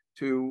done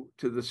to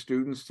the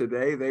students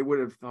today, they would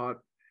have thought,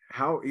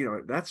 how,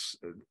 that's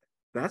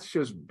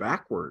just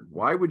backward.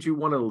 Why would you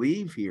want to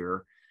leave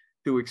here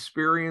to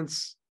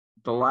experience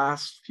the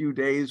last few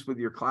days with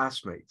your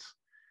classmates?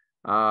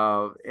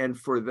 And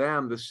for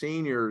them, the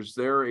seniors,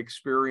 their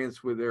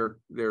experience with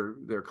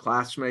their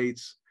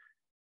classmates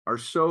are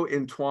so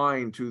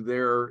entwined to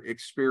their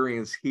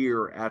experience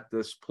here at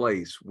this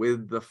place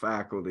with the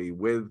faculty,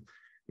 with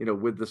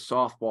the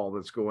softball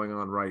that's going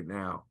on right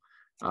now,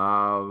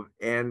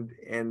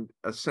 and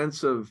a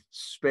sense of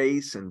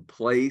space and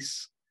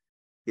place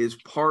is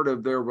part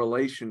of their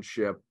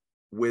relationship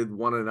with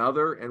one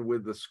another and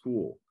with the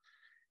school.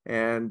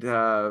 And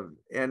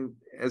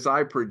as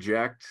I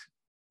project,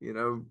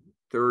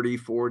 30,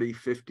 40,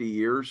 50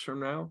 years from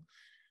now,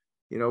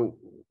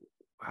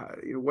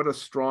 what a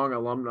strong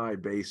alumni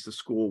base the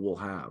school will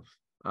have.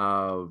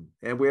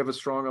 And we have a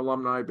strong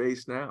alumni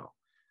base now.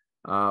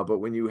 But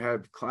when you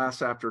have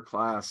class after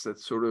class that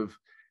sort of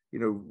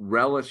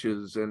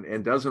relishes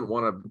and doesn't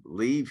want to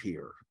leave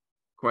here.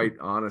 Quite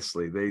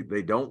honestly,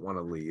 they don't want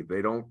to leave.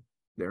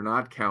 They're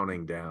not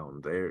counting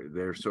down.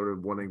 They're sort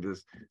of wanting to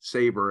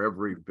savor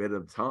every bit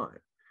of time.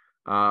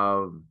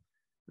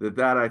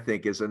 That I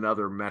think is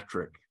another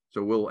metric.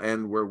 So we'll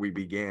end where we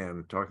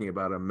began, talking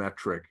about a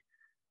metric.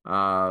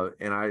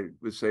 And I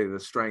would say the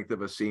strength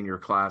of a senior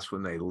class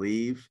when they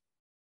leave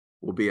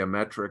will be a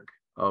metric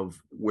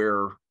of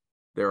where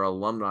their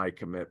alumni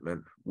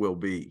commitment will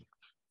be.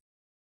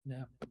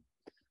 Yeah.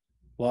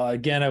 Well,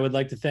 again, I would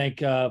like to thank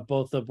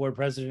both the board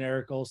president,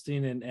 Erik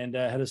Olstein, and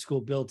head of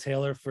school, Bill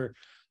Taylor, for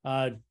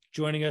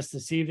joining us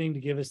this evening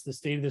to give us the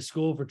state of the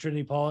school for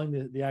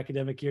Trinity-Pawling, the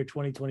academic year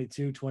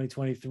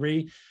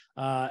 2022-2023.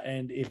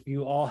 And if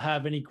you all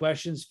have any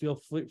questions, feel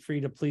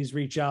free to please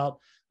reach out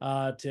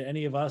to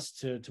any of us,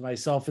 to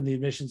myself in the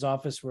admissions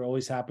office. We're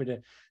always happy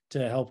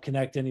to help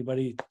connect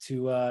anybody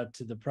to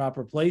the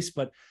proper place.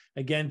 But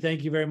again,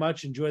 thank you very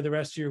much. Enjoy the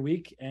rest of your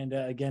week. And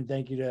again,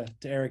 thank you to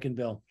Erik and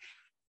Bill.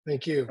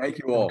 Thank you. Thank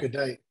you all. Have a good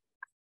day.